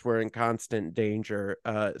speeders were in constant danger,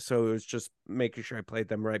 so it was just making sure I played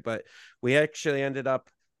them right. But we actually ended up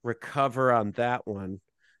recover on that one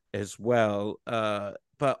as well.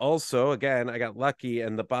 But also again, I got lucky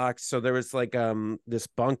in the box. So there was like this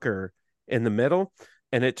bunker in the middle,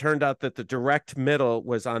 And it turned out that the direct middle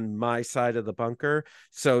was on my side of the bunker.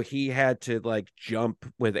 So he had to like jump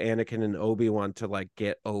with Anakin and Obi-Wan to like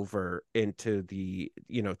get over into the,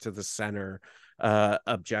 to the center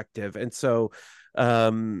objective. And so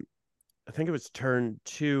I think it was turn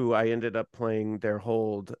 2, I ended up playing their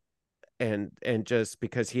hold, and just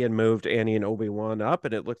because he had moved Annie and Obi-Wan up,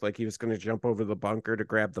 and it looked like he was going to jump over the bunker to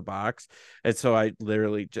grab the box, and so I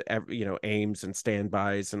literally aims and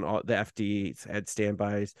standbys, and all the FDs had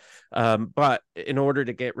standbys, but in order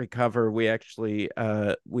to get recover, we actually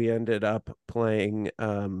we ended up playing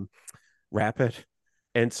rapid,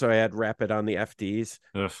 and so I had rapid on the FDs.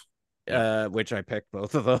 Ugh. Yeah. Which I picked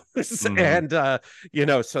both of those. And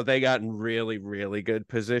so they got in really, really good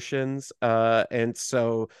positions, and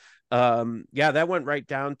so that went right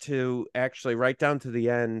down to the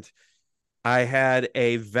end. I had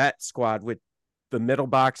a vet squad with the middle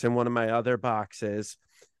box and one of my other boxes,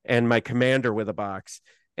 and my commander with a box,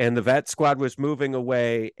 and the vet squad was moving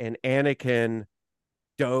away, and Anakin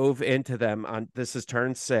dove into them on, this is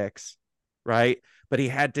turn 6, right? But he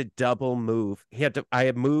had to double move. I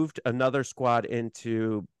had moved another squad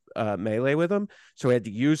into melee with him, so I had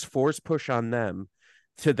to use force push on them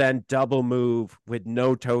to then double move with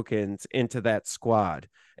no tokens into that squad.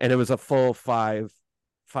 And it was a full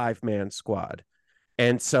five-man squad.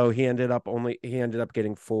 And so he ended up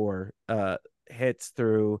getting 4 hits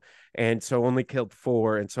through, and so only killed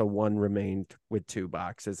 4, and so 1 remained with 2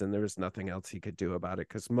 boxes, and there was nothing else he could do about it,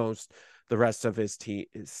 because the rest of his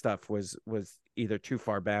stuff was either too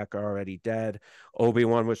far back or already dead.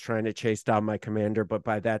 Obi-Wan was trying to chase down my commander, but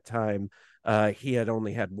by that time he had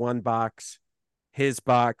only had 1 box. His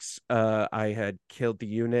box, I had killed the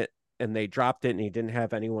unit, and they dropped it, and he didn't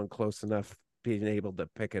have anyone close enough being able to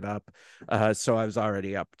pick it up, so I was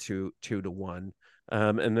already up to 2-1.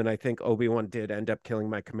 And then I think Obi-Wan did end up killing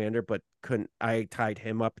my commander, but I tied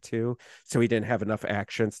him up too, so he didn't have enough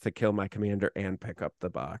actions to kill my commander and pick up the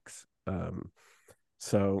box.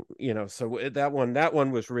 So that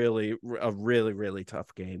one was really a really, really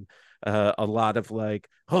tough game. A lot of like,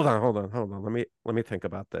 hold on, let me think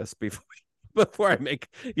about this before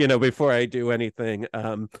I do anything.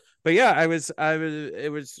 But yeah, it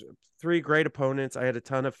was 3 great opponents. I had a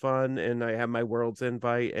ton of fun, and I had my Worlds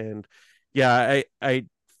invite, and yeah, I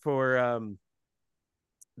for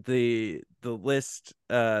the list,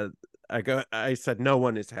 I said no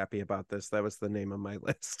one is happy about this. That was the name of my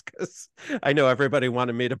list, because I know everybody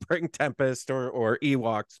wanted me to bring Tempest or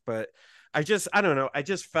Ewoks, but I don't know. I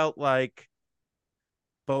just felt like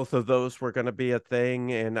both of those were going to be a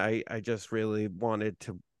thing, and I just really wanted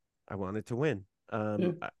to win.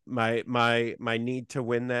 My need to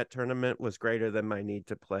win that tournament was greater than my need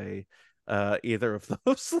to play either of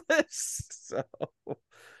those lists. So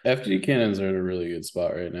FD cannons are in a really good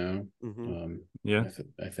spot right now. Yeah,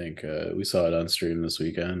 I think we saw it on stream this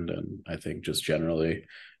weekend, and I think just generally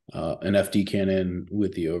an FD cannon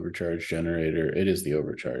with the overcharge generator, it is the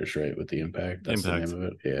overcharge, right? With the impact, that's the name of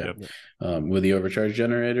it. Yeah. Yep. With the overcharge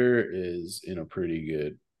generator is in a pretty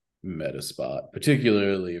good meta spot,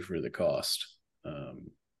 particularly for the cost.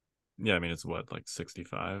 Yeah, I mean, it's what, like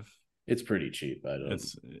 65? It's pretty cheap.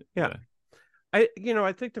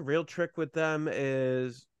 I think the real trick with them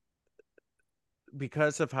is,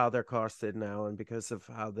 because of how they're costed now, and because of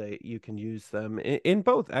how you can use them in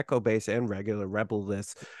both Echo Base and regular Rebel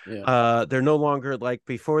lists. They're no longer like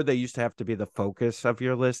before. They used to have to be the focus of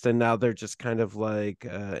your list, and now they're just kind of like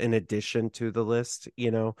an addition to the list,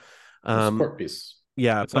 support piece.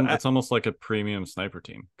 Yeah, it's almost like a premium sniper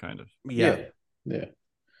team, kind of. Yeah.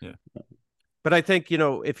 But I think,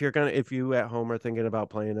 if you at home are thinking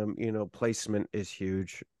about playing them, placement is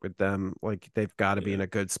huge with them. Like, they've got to be in a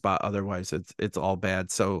good spot. Otherwise it's all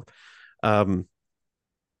bad. So,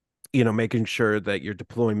 making sure that your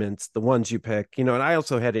deployments, the ones you pick, and I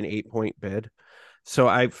also had an 8-point bid. So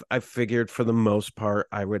I've figured for the most part,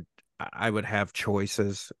 I would have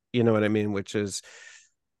choices, you know what I mean? Which is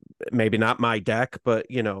maybe not my deck, but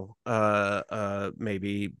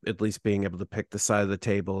maybe at least being able to pick the side of the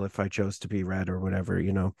table if I chose to be red or whatever,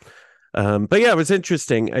 but yeah, it was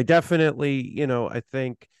interesting. I definitely, I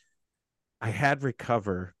think I had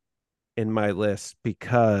recover in my list,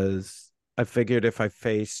 because I figured if I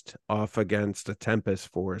faced off against a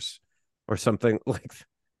Tempest force or something like,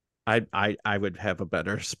 I would have a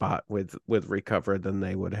better spot with recover than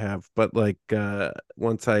they would have. But like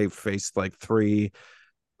once I faced like 3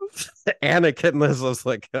 Anakin lists, I was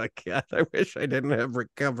like, oh God, I wish I didn't have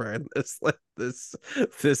recover in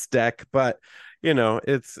this deck. But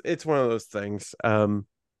it's one of those things. I'm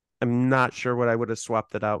not sure what I would have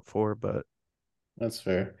swapped it out for, but that's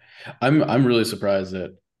fair. I'm really surprised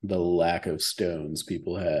that the lack of stones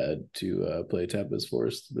people had to play Tempest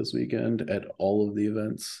Force this weekend at all of the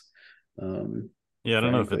events. Yeah, I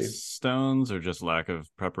don't know if frankly. it's stones or just lack of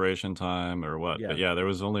preparation time or what, but yeah, there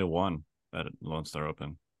was only one at Lone Star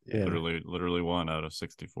Open. Yeah. Literally one out of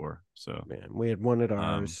 64. So Man, we had one at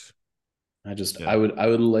ours. I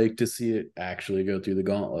would like to see it actually go through the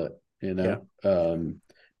gauntlet, you know.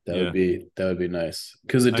 That would be nice,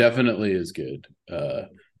 because it definitely is good.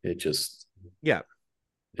 It just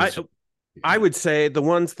I would say the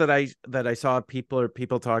ones that I saw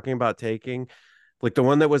people talking about taking, like the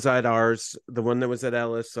one that was at ours, the one that was at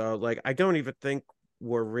LSO, like I don't even think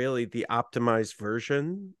were really the optimized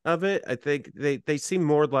version of it. I think they seem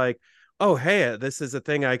more like, oh hey, this is a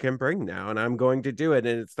thing I can bring now and I'm going to do it.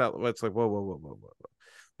 And it's like whoa.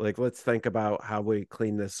 Like, let's think about how we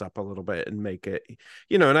clean this up a little bit and make it,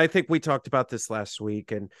 and I think we talked about this last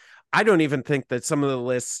week. And I don't even think that some of the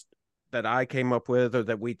lists that I came up with or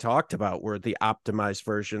that we talked about were the optimized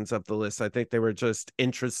versions of the list. I think they were just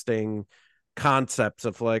interesting concepts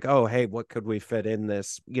of like, oh, hey, what could we fit in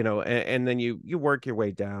this, and then you work your way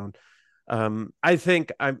down. I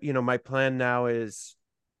think my plan now is,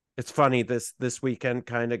 it's funny, this weekend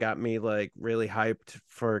kind of got me like really hyped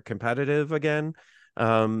for competitive again.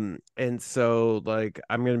 And so like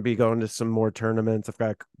I'm going to be going to some more tournaments. I've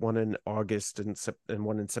got one in August and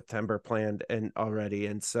one in September planned and already.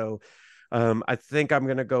 And so I think I'm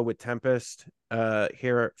going to go with Tempest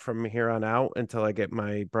here from here on out until I get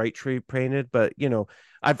my Bright Tree painted. But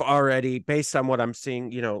I've already, based on what I'm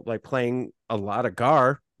seeing, like playing a lot of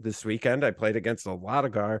Gar this weekend, I played against a lot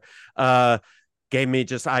of Gar, gave me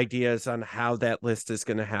just ideas on how that list is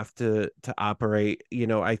going to have to operate.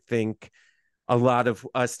 I think a lot of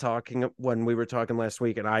us talking when we were talking last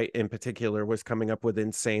week, and I in particular was coming up with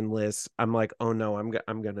insane lists. I'm like, oh no,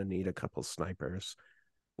 I'm gonna need a couple snipers.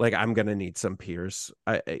 Like I'm gonna need some peers.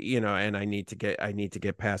 And I need to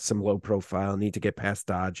get past some low profile. Need to get past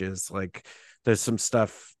dodges. Like there's some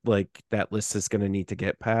stuff like that list is gonna need to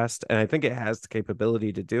get past, and I think it has the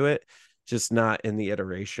capability to do it, just not in the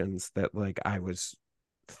iterations that like I was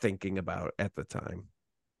thinking about at the time.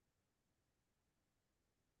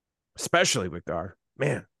 Especially with Gar,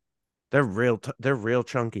 man, they're real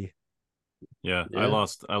chunky. Yeah, I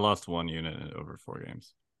lost one unit in over 4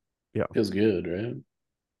 games. Yeah, feels good, right?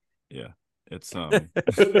 Yeah, it's I'm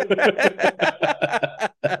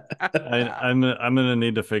gonna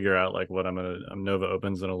need to figure out like what Nova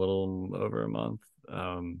opens in a little over a month,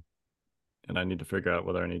 and I need to figure out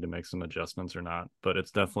whether I need to make some adjustments or not. But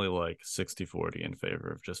it's definitely like 60-40 in favor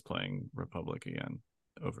of just playing Republic again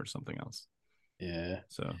over something else. Yeah.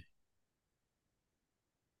 So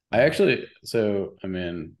I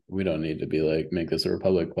mean, we don't need to be like make this a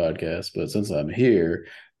Republic podcast, but since I'm here,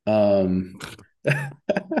 I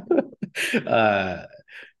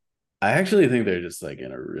actually think they're just like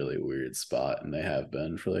in a really weird spot, and they have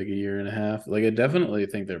been for like a year and a half. Like, I definitely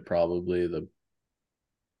think they're probably the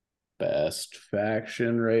best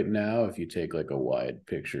faction right now if you take like a wide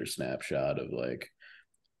picture snapshot of like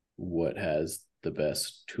what has the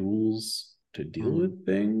best tools to deal with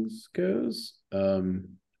things goes.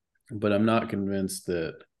 But I'm not convinced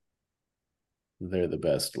that they're the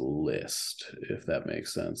best list, if that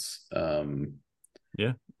makes sense.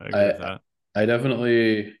 Yeah, I agree with that. I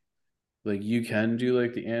definitely like, you can do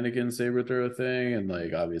like the Anakin saber throw thing, and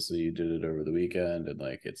like obviously you did it over the weekend, and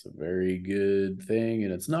like it's a very good thing,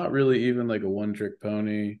 and it's not really even like a one trick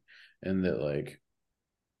pony, and that like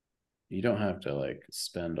you don't have to like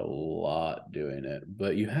spend a lot doing it,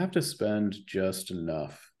 but you have to spend just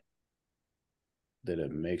enough that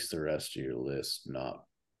it makes the rest of your list not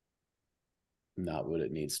what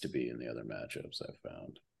it needs to be in the other matchups I've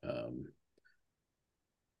found.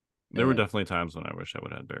 There were definitely times when I wish I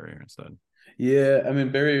would have had barrier instead. Yeah, I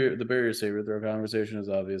mean, the barrier saber throw conversation is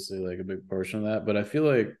obviously like a big portion of that, but I feel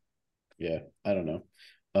like, yeah, I don't know.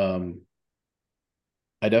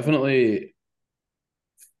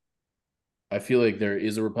 I feel like there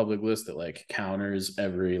is a Republic list that like counters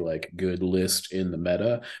every like good list in the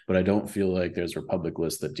meta, but I don't feel like there's a Republic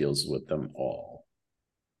list that deals with them all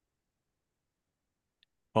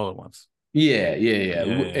at once. Yeah.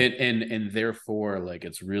 And therefore, like,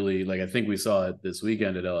 it's really like, I think we saw it this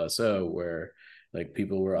weekend at LSO where like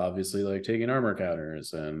people were obviously like taking armor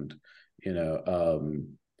counters, and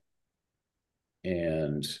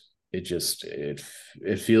and it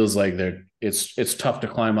feels like it's tough to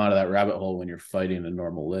climb out of that rabbit hole when you're fighting a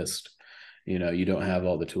normal list. You don't have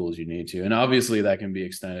all the tools you need to, and obviously that can be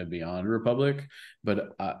extended beyond Republic,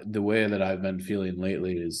 but the way that I've been feeling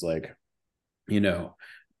lately is like,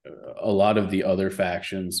 a lot of the other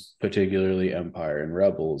factions, particularly Empire and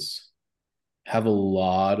Rebels, have a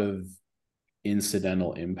lot of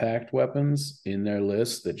incidental impact weapons in their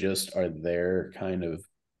list that just are there kind of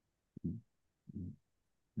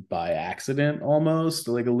by accident, almost,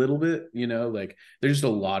 like a little bit, like there's just a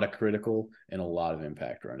lot of critical and a lot of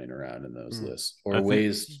impact running around in those lists, or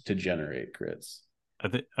ways to generate crits. I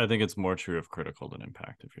think it's more true of critical than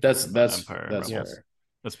impact if you're that's talking about Empire and that's Rebels. fair.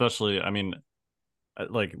 Especially, I mean,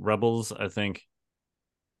 like Rebels, I think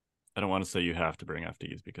I don't want to say you have to bring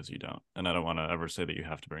FDs because you don't, and I don't want to ever say that you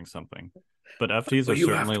have to bring something, but FDs are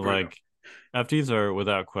certainly like FDs are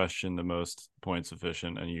without question the most points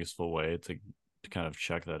efficient and useful way to kind of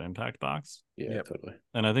check that impact box. Yeah, totally.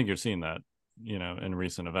 And I think you're seeing that, in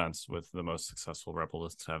recent events with the most successful Rebel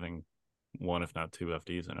lists having one, if not two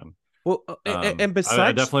FDs in them. Well, and besides,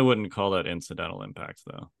 I definitely wouldn't call that incidental impacts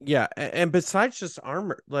though. Yeah, and besides just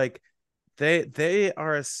armor, like they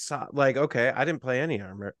are like, okay, I didn't play any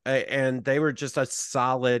armor, and they were just a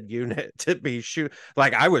solid unit to be shoot.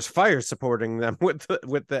 Like I was fire supporting them with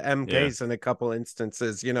the MKs in a couple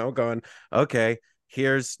instances, going, okay,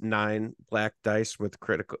 here's 9 black dice with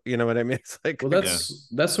critical. You know what I mean? It's like, well,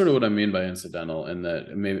 that's sort of what I mean by incidental, and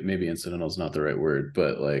that maybe incidental is not the right word,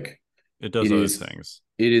 but like it does other things.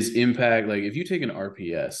 It is impact. Like if you take an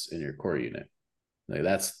RPS in your core unit, like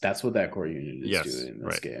that's what that core unit is doing in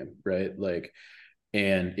this game, right? Like,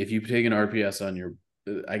 and if you take an RPS on your,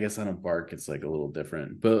 I guess on a Bark, it's like a little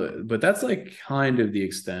different, but that's like kind of the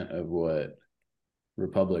extent of what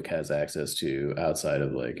Republic has access to outside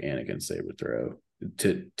of like Anakin's saber throw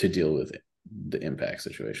to deal with the impact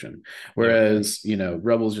situation. Whereas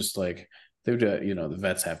Rebels just like they've got, the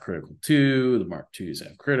vets have critical too, the Mark IIs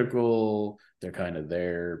have critical. They're kind of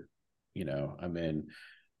there, I mean,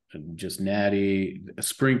 just natty,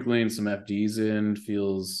 sprinkling some FDs in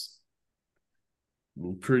feels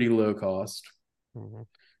pretty low cost. Mhm.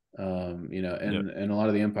 And a lot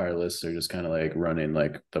of the Empire lists are just kind of like running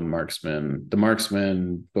like the marksman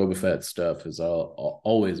Boba Fett stuff has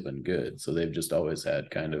always been good, so they've just always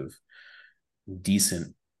had kind of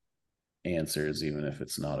decent answers, even if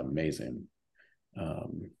it's not amazing.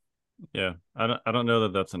 I don't know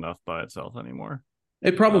that that's enough by itself anymore.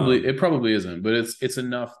 It probably isn't, but it's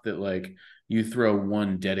enough that like you throw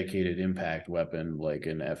one dedicated impact weapon like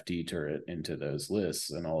an FD turret into those lists,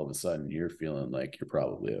 and all of a sudden you're feeling like you're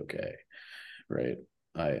probably okay, right?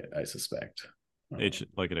 I suspect. Like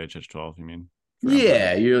at HH12, you mean?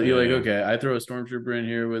 Yeah, you're like, okay, I throw a stormtrooper in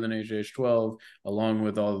here with an HH12 along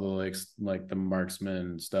with all the like the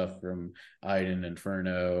marksman stuff from Iden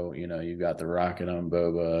Inferno. You've got the rocket on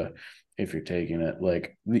Boba. If you're taking it,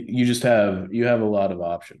 like you have a lot of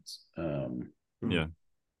options.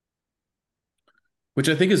 Which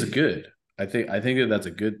I think is good. I think that's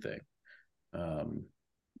a good thing.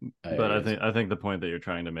 But I think the point that you're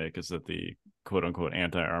trying to make is that the quote unquote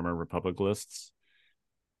anti-armor Republic lists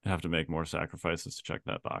have to make more sacrifices to check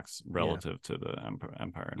that box relative to the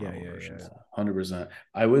Empire and Rebel versions. 100%.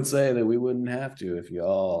 I would say that we wouldn't have to if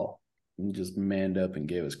y'all just manned up and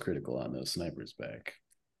gave us critical on those snipers back.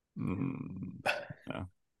 Yeah.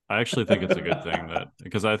 I actually think it's a good thing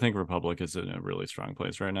because I think Republic is in a really strong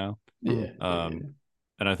place right now.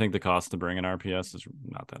 And I think the cost to bring an RPS is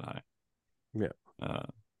not that high.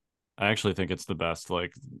 I actually think it's the best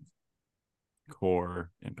like core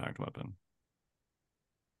impact weapon.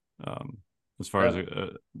 As far as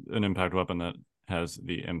an impact weapon that has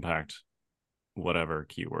the impact whatever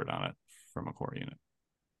keyword on it from a core unit.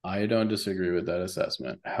 I don't disagree with that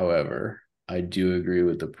assessment. However, I do agree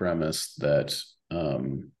with the premise that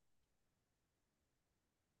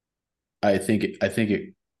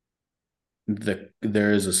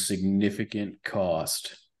there is a significant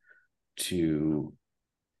cost to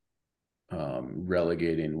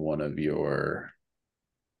relegating one of your.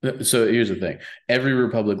 So here's the thing: every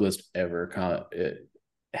Republic list ever it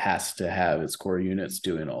has to have its core units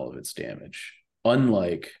doing all of its damage.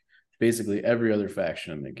 Unlike basically every other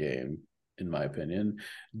faction in the game, in my opinion,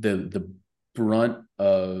 the brunt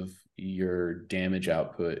of your damage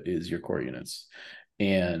output is your core units.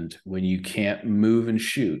 And when you can't move and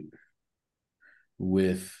shoot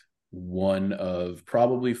with one of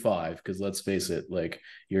probably 5, because let's face it, like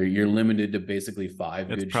you're limited to basically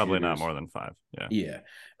 5 it's good probably shooters. Not more than 5.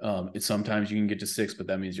 Sometimes you can get to 6, but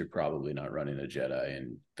that means you're probably not running a Jedi,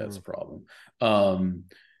 and that's a problem.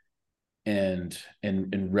 And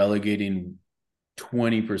relegating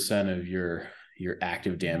 20% of your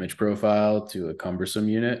active damage profile to a cumbersome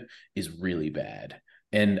unit is really bad.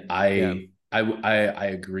 And I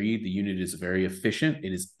agree, the unit is very efficient,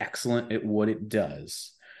 it is excellent at what it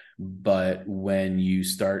does, But when you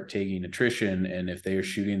start taking attrition, and if they are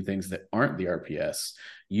shooting things that aren't the RPS,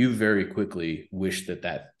 you very quickly wish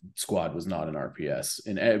that squad was not an RPS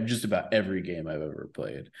in just about every game I've ever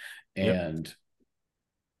played. And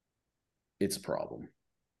it's a problem.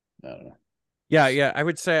 I don't know. Yeah, I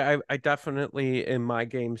would say I definitely in my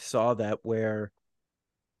game saw that, where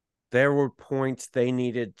there were points they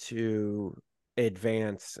needed to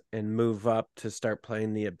advance and move up to start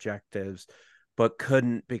playing the objectives, but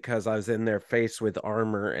couldn't because I was in their face with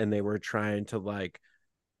armor and they were trying to like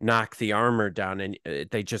knock the armor down, and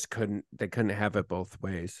they just couldn't have it both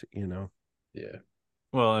ways, you know. Yeah.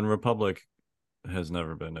 Well, and Republic has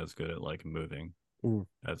never been as good at like moving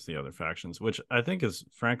as the other factions, which I think is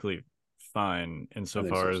frankly fine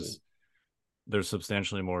insofar as they're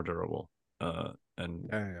substantially more durable and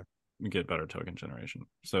get better token generation.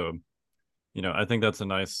 So, you know, I think that's a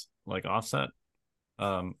nice like offset.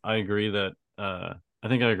 I agree that I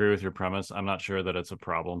think I agree with your premise. I'm not sure that it's a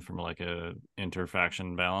problem from like a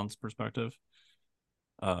interfaction balance perspective.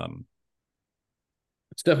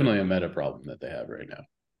 It's definitely a meta problem that they have right now.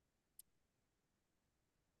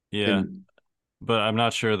 Yeah, but I'm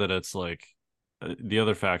not sure that it's like the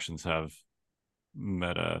other factions have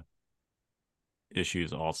meta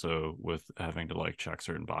issues also with having to like check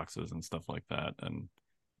certain boxes and stuff like that. And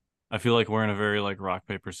I feel like we're in a very like rock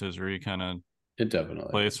paper scissors kind of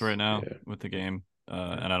place right now with the game,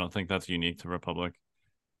 and I don't think that's unique to Republic.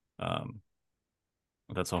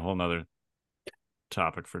 That's a whole nother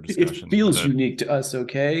topic for discussion. It feels unique to us,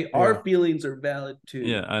 okay? Our feelings are valid too.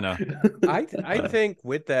 Yeah, I know. I think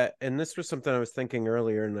with that, and this was something I was thinking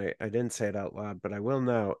earlier, and I didn't say it out loud, but I will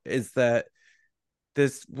now, is that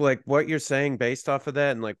this, like what you're saying based off of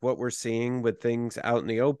that and like what we're seeing with things out in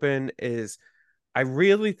the open is, I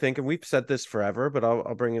really think, and we've said this forever, but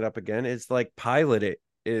I'll bring it up again, is like pilot it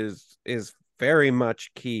is very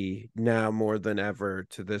much key now more than ever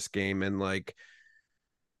to this game. And like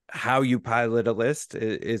how you pilot a list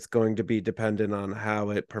is going to be dependent on how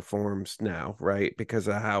it performs now, right? Because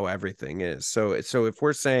of how everything is. So if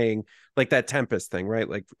we're saying like that Tempest thing, right?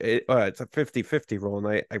 Like it's a 50-50 roll,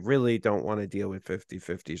 and I really don't want to deal with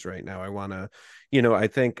 50-50s right now. I want to, you know, I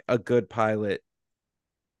think a good pilot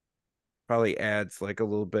probably adds like a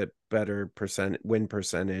little bit better win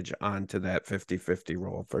percentage onto that 50-50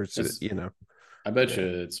 roll versus, you know. I bet you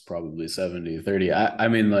it's probably 70-30. I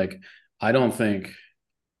mean, like, I don't think,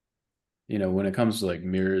 you know, when it comes to like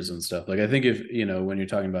mirrors and stuff, like I think if, you know, when you're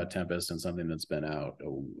talking about Tempest and something that's been out,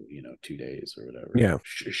 you know, 2 days or whatever,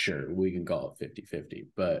 sure, we can call it 50-50.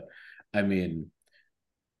 But I mean,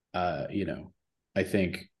 you know, I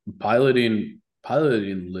think piloting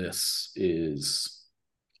lists is,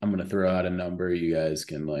 I'm going to throw out a number. You guys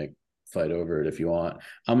can like fight over it if you want.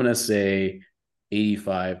 I'm going to say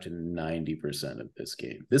 85-90% of this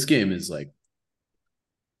game. This game is like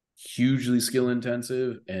hugely skill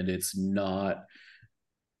intensive, and it's not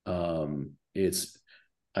it's,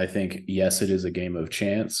 I think, yes, it is a game of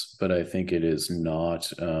chance, but I think it is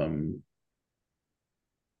not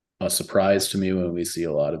a surprise to me when we see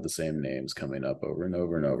a lot of the same names coming up over and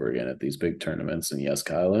over and over again at these big tournaments. And yes,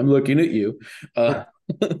 Kyle, I'm looking at you.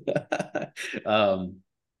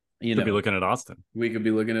 You could be looking at Austin. We could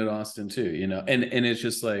be looking at Austin too, you know, and it's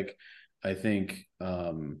just like, I think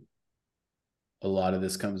a lot of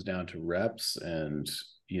this comes down to reps, and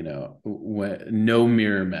you know, when no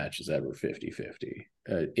mirror match is ever 50-50.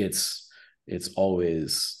 It's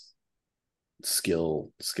always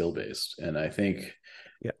skill based, and I think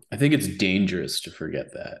it's dangerous to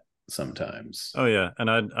forget that sometimes. Oh yeah, and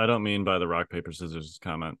I don't mean by the rock paper scissors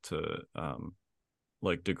comment to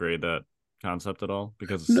like degrade that concept at all,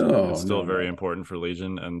 because it's still very important for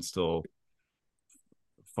Legion, and still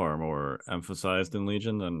far more emphasized in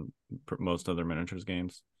Legion than most other miniatures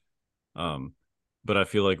games. But I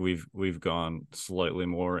feel like we've gone slightly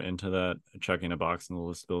more into that checking a box in the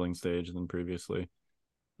list building stage than previously.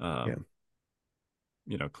 You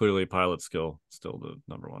know, clearly pilot skill still the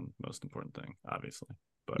number one most important thing, obviously.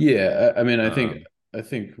 But yeah, I mean, I think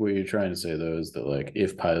what you're trying to say though is that like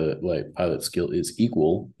if pilot skill is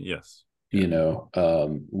equal, yes, you know,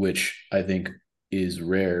 which I think is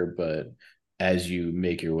rare, but as you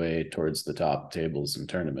make your way towards the top tables and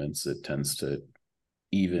tournaments, it tends to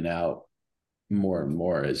even out more and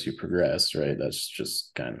more as you progress, right? That's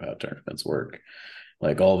just kind of how tournaments work.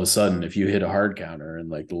 Like all of a sudden, if you hit a hard counter in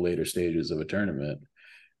like the later stages of a tournament,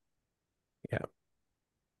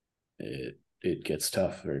 it gets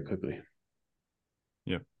tough very quickly.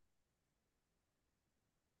 Yep.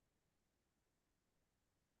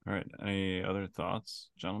 All right. Any other thoughts,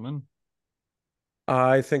 gentlemen?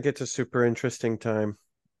 I think it's a super interesting time.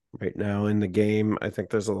 right now in the game. I think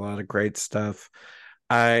there's a lot of great stuff.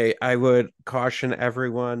 I would caution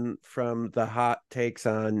everyone from the hot takes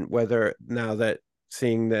on whether, now that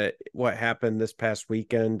seeing that what happened this past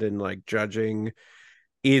weekend and like judging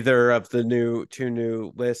either of the two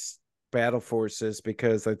new list battle forces,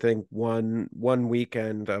 because I think one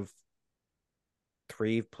weekend of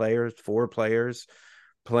 4 players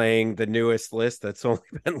playing the newest list that's only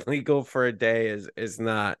been legal for a day is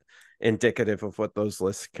not indicative of what those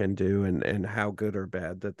lists can do and how good or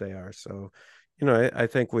bad that they are. So, I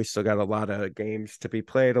think we still got a lot of games to be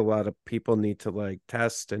played. A lot of people need to like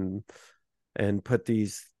test and put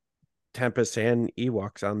these Tempest and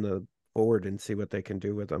Ewoks on the board and see what they can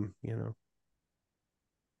do with them. Yeah.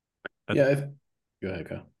 Go ahead,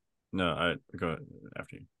 Kyle. No, I go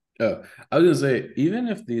after you. Oh, I was gonna say, even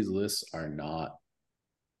if these lists are not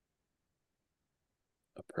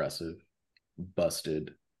oppressive,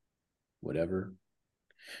 busted, whatever,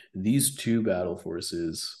 these 2 battle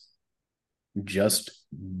forces, just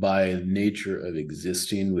by nature of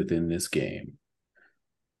existing within this game,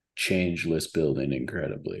 change list building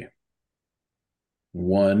incredibly.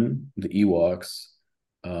 One, the Ewoks,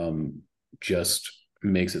 just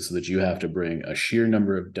makes it so that you have to bring a sheer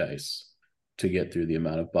number of dice to get through the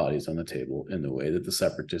amount of bodies on the table in the way that the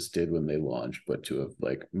Separatists did when they launched, but to a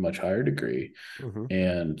like much higher degree. Mm-hmm.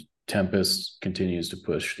 And Tempest continues to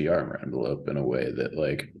push the armor envelope in a way that,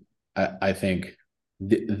 like, I think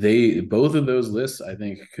they both of those lists, I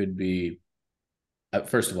think, could be.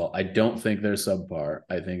 First of all, I don't think they're subpar.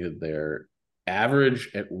 I think that they're average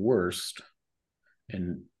at worst,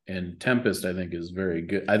 and Tempest, I think, is very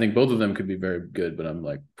good. I think both of them could be very good, but I'm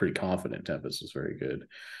like pretty confident Tempest is very good.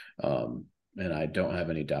 And I don't have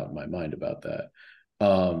any doubt in my mind about that.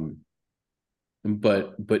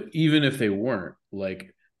 But even if they weren't,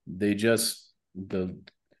 like, they just the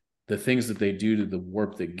things that they do to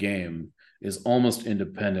warp the game is almost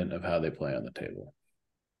independent of how they play on the table,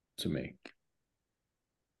 to me.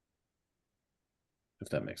 If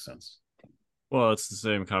that makes sense. Well, it's the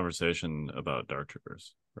same conversation about Dark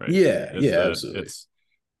Troopers, right? Yeah, absolutely. It's,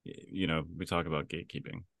 we talk about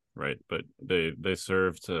gatekeeping, right? But they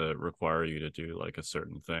serve to require you to do like a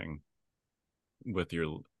certain thing with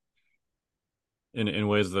your in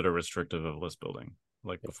ways that are restrictive of list building,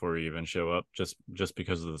 like before you even show up, just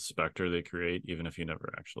because of the specter they create, even if you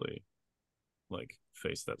never actually like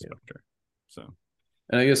face that specter. So,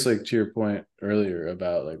 and I guess, like, to your point earlier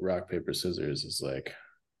about like rock paper scissors, is like,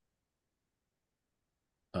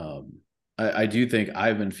 I do think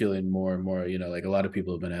I've been feeling more and more, like a lot of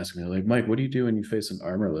people have been asking me, like, Mike, what do you do when you face an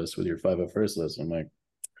armor list with your 501st list? I'm like,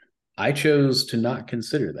 I chose to not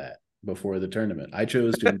consider that before the tournament. I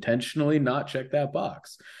chose to intentionally not check that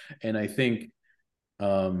box. And I think,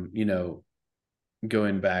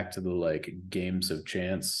 going back to the like games of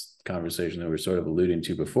chance conversation that we're sort of alluding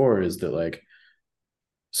to before, is that like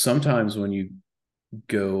sometimes when you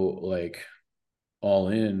go like all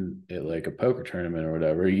in at like a poker tournament or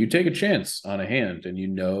whatever, you take a chance on a hand, and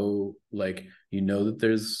that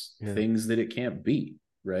there's things that it can't beat,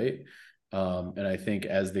 right? And I think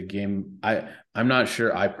as the game, I'm not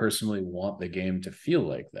sure I personally want the game to feel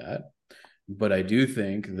like that, but I do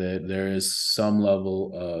think that there is some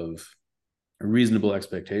level of a reasonable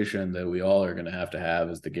expectation that we all are going to have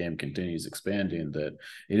as the game continues expanding, that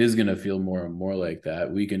it is going to feel more and more like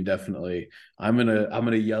that. We can definitely, I'm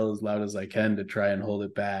going to yell as loud as I can to try and hold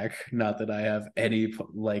it back. Not that I have any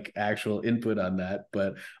like actual input on that,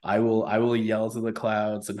 but I will yell to the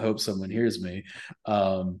clouds and hope someone hears me.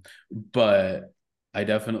 But I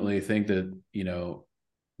definitely think that,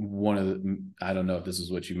 I don't know if this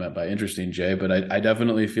is what you meant by interesting, Jay, but I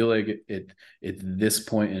definitely feel like at this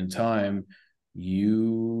point in time,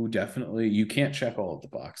 you can't check all of the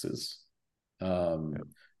boxes. And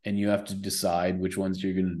you have to decide which ones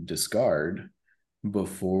you're going to discard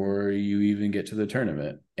before you even get to the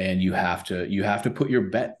tournament. And you have to put your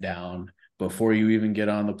bet down before you even get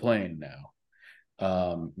on the plane now.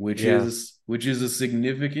 Which is a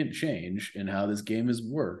significant change in how this game has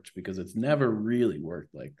worked, because it's never really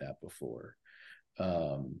worked like that before.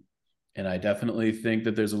 And I definitely think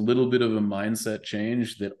that there's a little bit of a mindset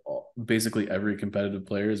change that basically every competitive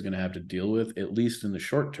player is going to have to deal with, at least in the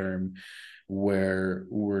short term, where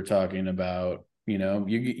we're talking about,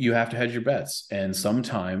 you have to hedge your bets. And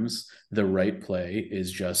sometimes the right play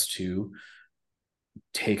is just to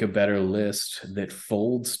take a better list that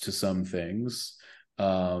folds to some things,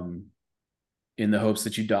 in the hopes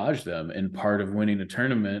that you dodge them. And part of winning a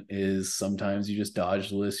tournament is sometimes you just dodge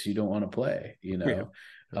the lists you don't want to play, and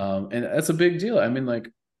that's a big deal. I mean, like,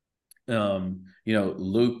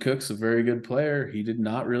 Luke Cook's a very good player. He did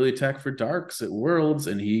not really tech for darks at Worlds,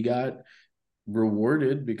 and he got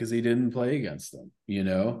rewarded because he didn't play against them,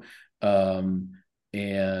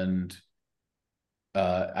 and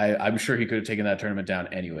I'm sure he could have taken that tournament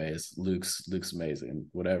down anyways. Luke's amazing,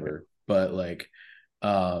 whatever. But like,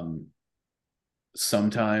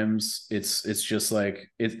 sometimes it's just like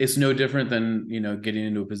it's no different than getting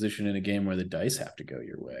into a position in a game where the dice have to go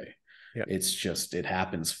your way. Yeah. It's just it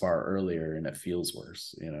happens far earlier and it feels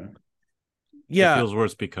worse. It feels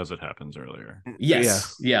worse because it happens earlier.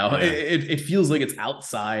 Yes. Yeah. It feels like it's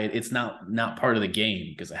outside. It's not part of the game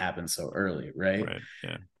because it happens so early, right? Right.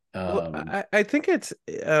 Yeah. Well, I think it's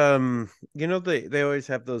they always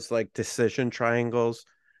have those like decision triangles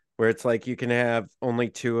where it's like you can have only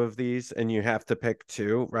two of these and you have to pick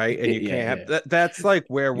two, right? And you can't have that. That's like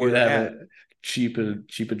where we're at. Cheap and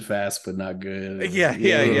fast, but not good. Yeah.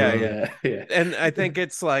 And I think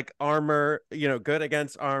it's like armor, good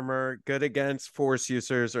against armor, good against force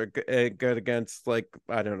users, or good against like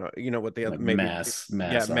I don't know, what the other like maybe mass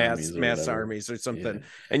armies or something. Yeah.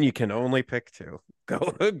 And you can only pick two.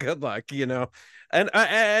 Good luck, And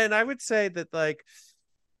I would say that like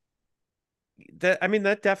that. I mean,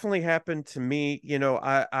 that definitely happened to me.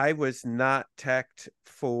 I was not teched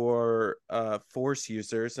for force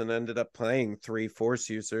users and ended up playing 3 force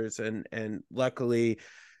users, and luckily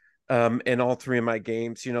in all 3 of my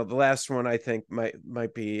games, the last one I think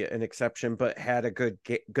might be an exception, but had a good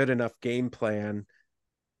enough game plan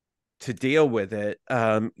to deal with it.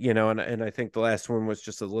 And I think the last one was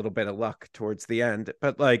just a little bit of luck towards the end,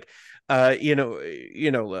 but like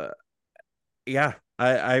yeah,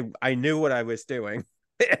 I knew what I was doing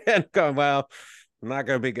and going, well, I'm not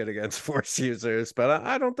going to be good against force users, but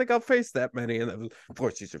I don't think I'll face that many of them.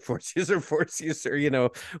 Force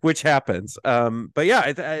user, which happens. But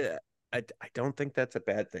yeah, I don't think that's a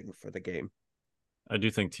bad thing for the game. I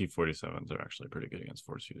do think T-47s are actually pretty good against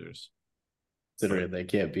force users. Considering they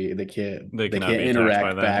can't be interact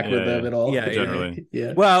back with them at all. Yeah, generally.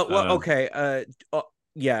 Yeah. Well, okay.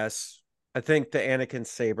 Yes, I think the Anakin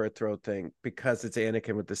saber throw thing, because it's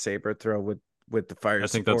Anakin with the saber throw with the fire. I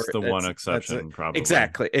think that's the one exception, probably.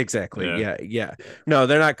 Exactly. Yeah. No,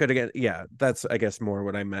 they're not good again. Yeah, that's I guess more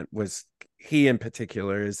what I meant was he in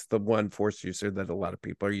particular is the one force user that a lot of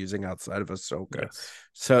people are using outside of Ahsoka.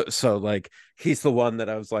 Yes. So like he's the one that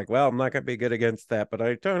I was like, well, I'm not gonna be good against that, but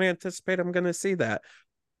I don't anticipate I'm gonna see that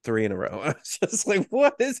 3 in a row. I was just like,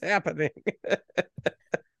 what is happening?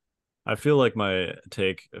 I feel like my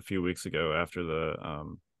take a few weeks ago after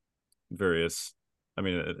the various, I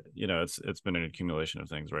mean, it's been an accumulation of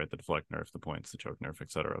things, right? The deflect nerf, the points, the choke nerf,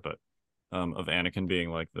 etc. But of Anakin being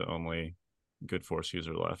like the only good force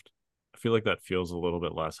user left, I feel like that feels a little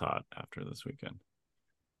bit less hot after this weekend.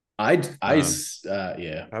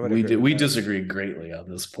 We disagree greatly on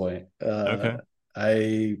this point. Okay.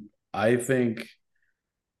 I think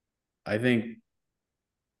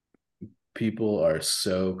people are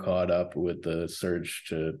so caught up with the surge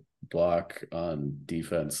to block on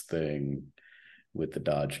defense thing with the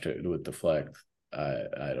dodge with deflect.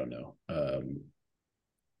 I don't know.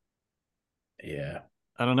 Yeah.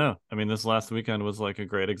 I don't know. I mean, this last weekend was like a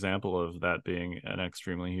great example of that being an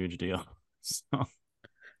extremely huge deal. So.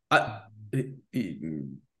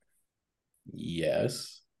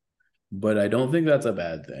 Yes, but I don't think that's a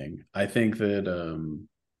bad thing. I think that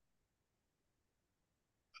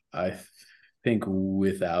I think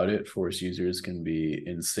without it, force users can be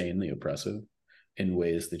insanely oppressive in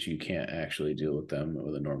ways that you can't actually deal with them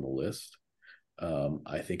with a normal list.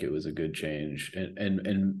 I think it was a good change,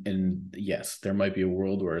 and yes, there might be a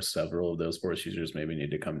world where several of those force users maybe need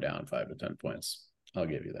to come down 5 to 10 points. I'll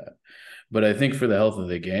give you that, but I think for the health of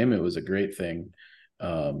the game, it was a great thing,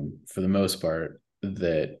 for the most part,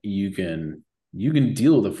 that you can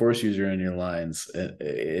deal with a force user in your lines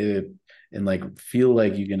and like feel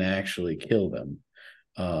like you can actually kill them.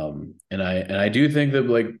 And I do think that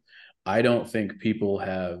like I don't think people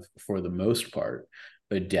have, for the most part,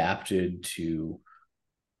 adapted to,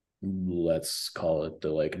 let's call it, the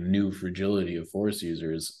like new fragility of force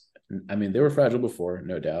users. I mean, they were fragile before,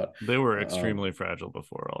 no doubt. They were extremely fragile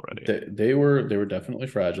before already. They were definitely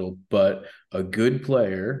fragile, but a good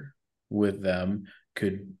player with them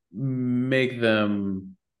could make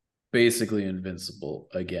them basically invincible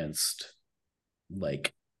against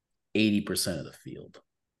like 80% of the field.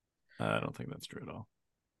 I don't think that's true at all.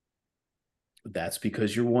 That's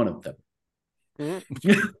because you're one of them. I've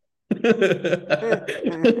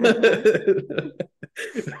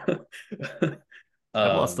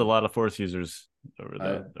lost a lot of force users over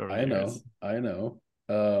the years. I know.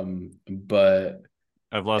 But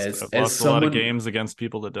I've lost a lot of games against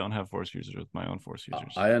people that don't have Force users with my own Force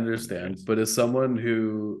users. I understand, but as someone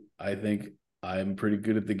who I think I'm pretty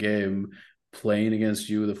good at the game, playing against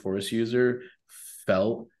you with a Force user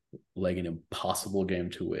felt like an impossible game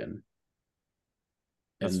to win.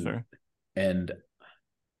 That's fair. And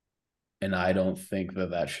I don't think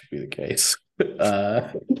that should be the case.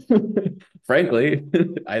 Frankly,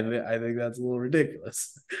 I think that's a little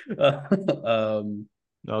ridiculous.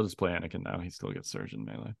 I'll just play Anakin now. He still gets Surgeon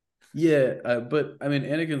melee. Yeah, but I mean,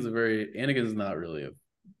 Anakin's not really a.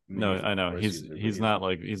 No, I know he's not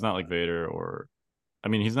like Vader, or I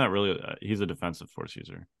mean, he's not really. He's a defensive Force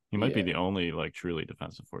user. He might be the only like truly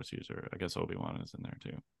defensive Force user. I guess Obi-Wan is in there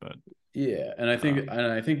too, but yeah, and I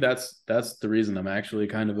think that's the reason I'm actually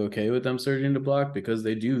kind of okay with them surging to block, because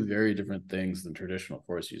they do very different things than traditional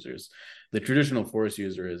Force users. The traditional Force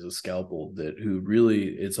user is a scalpel who really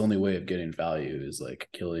its only way of getting value is like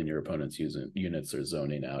killing your opponent's units or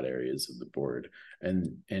zoning out areas of the board,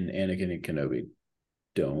 and Anakin and Kenobi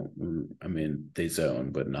they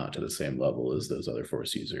zone, but not to the same level as those other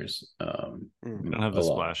Force users. They don't have the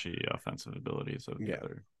splashy offensive abilities of the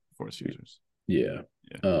other Force users. Yeah.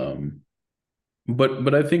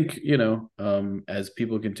 But I think, as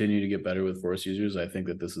people continue to get better with Force users, I think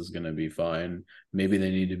that this is going to be fine. Maybe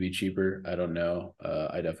they need to be cheaper. I don't know.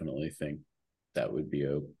 I definitely think that would be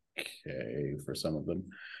okay for some of them.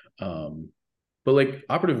 But like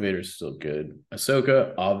Operative Vader's still good.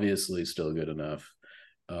 Ahsoka, obviously still good enough.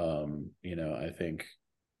 I think,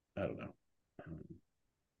 I don't know.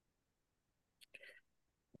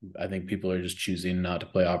 I think people are just choosing not to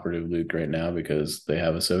play Operative Luke right now because they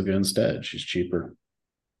have Ahsoka instead. She's cheaper,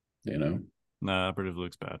 Nah, Operative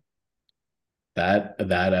Luke's bad.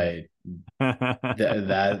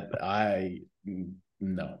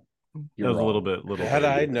 No. You're wrong. A little bit. That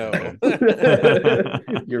I know.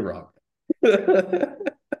 You're wrong.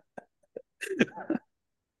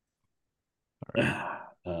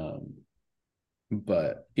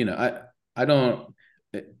 But I don't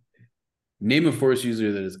name a Force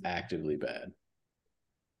user that is actively bad.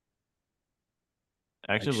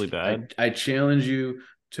 I challenge you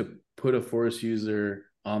to put a Force user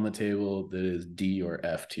on the table that is D or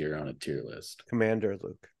F tier on a tier list. Commander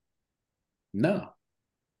Luke. No.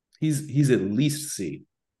 He's at least C.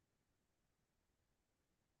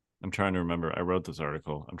 I'm trying to remember. I wrote this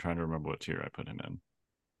article. I'm trying to remember what tier I put him in.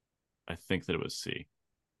 I think that it was C.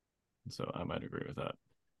 So I might agree with that.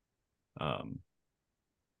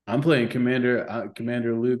 I'm playing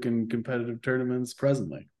Commander Luke in competitive tournaments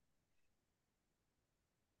presently.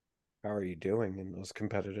 How are you doing in those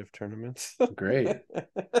competitive tournaments? Great.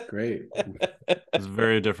 It's a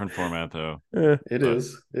very different format, though. It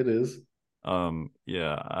is.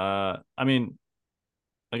 Yeah. I mean,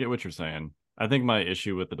 I get what you're saying. I think my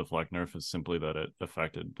issue with the deflect nerf is simply that it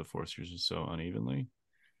affected the Force users so unevenly.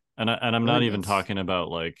 And I'm not even talking about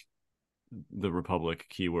like the Republic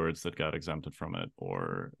keywords that got exempted from it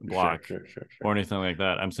or block sure. or anything like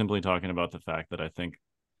that. I'm simply talking about the fact that I think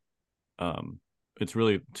it's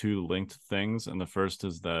really two linked things. And the first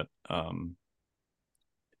is that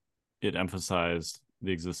it emphasized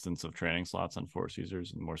the existence of training slots on Force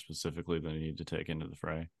users, and more specifically the need to take into the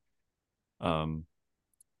fray.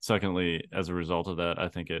 Secondly, as a result of that, I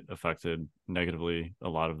think it affected negatively a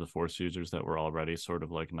lot of the Force users that were already sort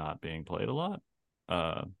of like not being played a lot.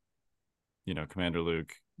 Commander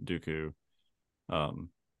Luke, Dooku.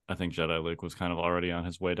 I think Jedi Luke was kind of already on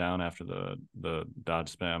his way down after the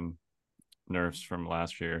dodge spam nerfs from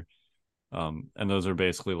last year. And those are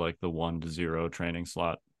basically like the 1 to 0 training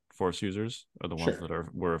slot Force users are the ones that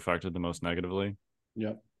were affected the most negatively.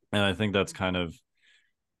 Yep. And I think that's kind of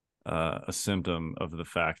a symptom of the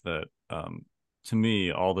fact that to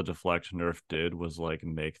me, all the deflect nerf did was like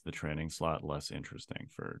make the training slot less interesting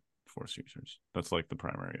for Force users. That's like the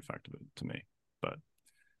primary effect of it to me. But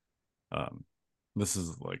this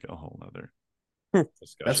is like a whole nother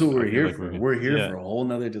discussion. That's what we're here for. We're here for a whole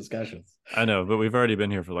nother discussion. I know, but we've already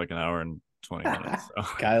been here for like an hour and 20 minutes. So.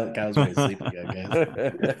 Kyle's very sleepy, I guess.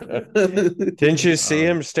 Didn't you see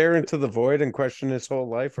him stare into the void and question his whole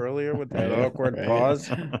life earlier with that awkward pause?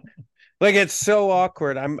 Like, it's so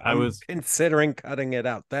awkward. I was considering cutting it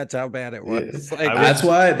out. That's how bad it was. Like, that's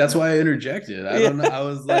why I interjected. I don't know. I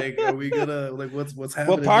was like, are we gonna like what's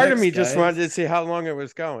happening? Well, part of me just wanted to see how long it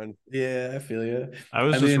was going. Yeah, I feel you. I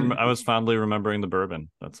was fondly remembering the bourbon.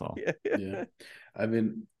 That's all. Yeah. I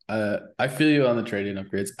mean, I feel you on the trading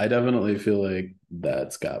upgrades. I definitely feel like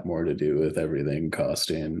that's got more to do with everything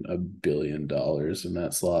costing $1 billion in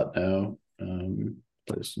that slot now.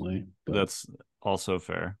 Personally, but that's also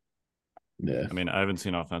fair. Yeah, I mean, I haven't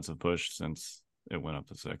seen offensive push since it went up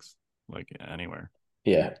to 6, like anywhere.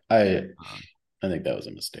 Yeah, I think that was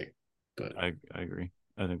a mistake. But I agree.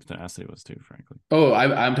 I think tenacity was too, frankly.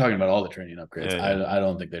 I'm talking about all the training upgrades. Yeah. I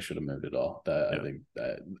don't think they should have moved at all.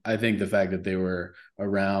 I think the fact that they were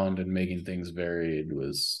around and making things varied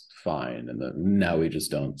was fine, and now we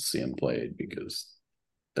just don't see them played because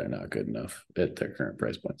they're not good enough at their current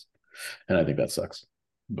price points, and I think that sucks.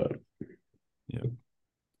 But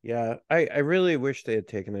yeah, I really wish they had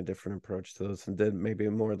taken a different approach to those and did maybe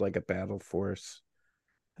more like a battle force.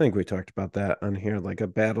 I think we talked about that on here, like a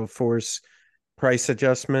battle force price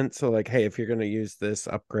adjustment. So like, hey, if you're going to use this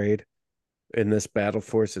upgrade in this battle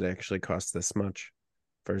force, it actually costs this much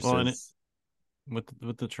versus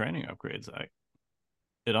with the training upgrades,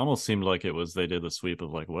 it almost seemed like they did the sweep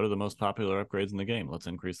of like, what are the most popular upgrades in the game? Let's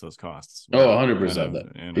increase those costs.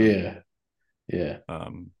 100% yeah.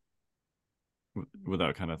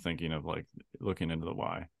 Without kind of thinking of like looking into the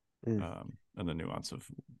why, and the nuance of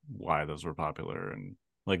why those were popular, and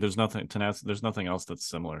like there's nothing else that's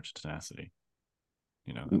similar to tenacity,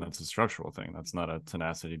 and that's a structural thing. That's not a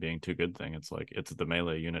tenacity being too good thing. It's like it's the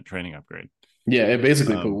melee unit training upgrade. Yeah, it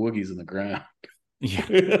basically put Wookiees in the ground. Yeah,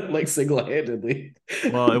 like single-handedly.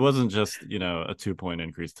 Well, it wasn't just a 2-point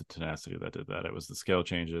increase to tenacity that did that. It was the scale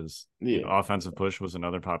changes. Yeah, offensive push was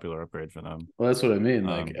another popular upgrade for them. Well, that's what I mean.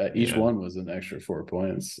 Like each one was an extra 4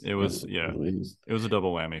 points. It was it was a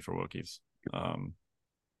double whammy for Wookiees.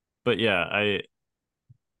 But it'd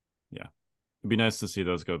be nice to see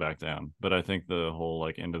those go back down. But I think the whole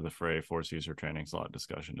like end of the fray force user training slot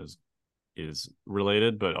discussion is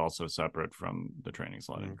related, but also separate from the training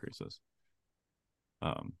slot increases.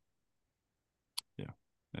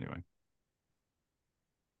 Anyway,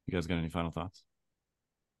 you guys got any final thoughts?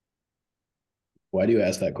 Why do you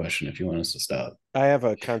ask that question if you want us to stop? I have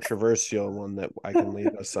a controversial one that I can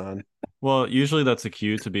lead us on. Well, usually that's a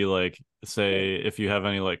cue to be like, say if you have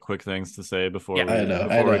any like quick things to say before we close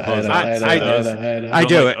out. I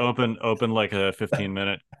do like, it. Open like a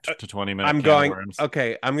 15-minute to 20-minute. I'm going.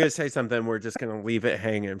 Okay, I'm going to say something. We're just going to leave it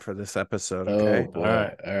hanging for this episode. Okay. All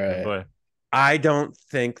right. Boy. I don't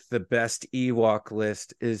think the best Ewok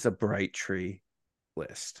list is a Bright Tree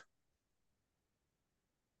list.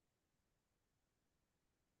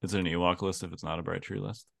 Is it an Ewok list if it's not a Bright Tree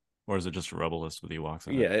list? Or is it just a Rebel list with Ewoks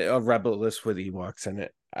in it? Yeah, a Rebel list with Ewoks in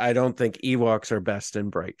it. I don't think Ewoks are best in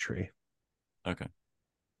Bright Tree. Okay.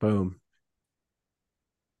 Boom.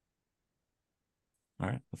 All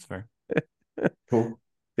right, that's fair. Cool.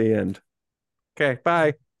 The end. Okay,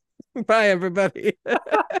 bye. Bye, everybody.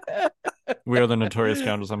 We are the Notorious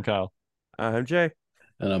Scoundrels. I'm Kyle. I'm Jay.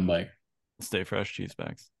 And I'm Mike. Stay fresh, cheese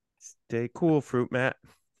bags. Stay cool, Fruit Mat.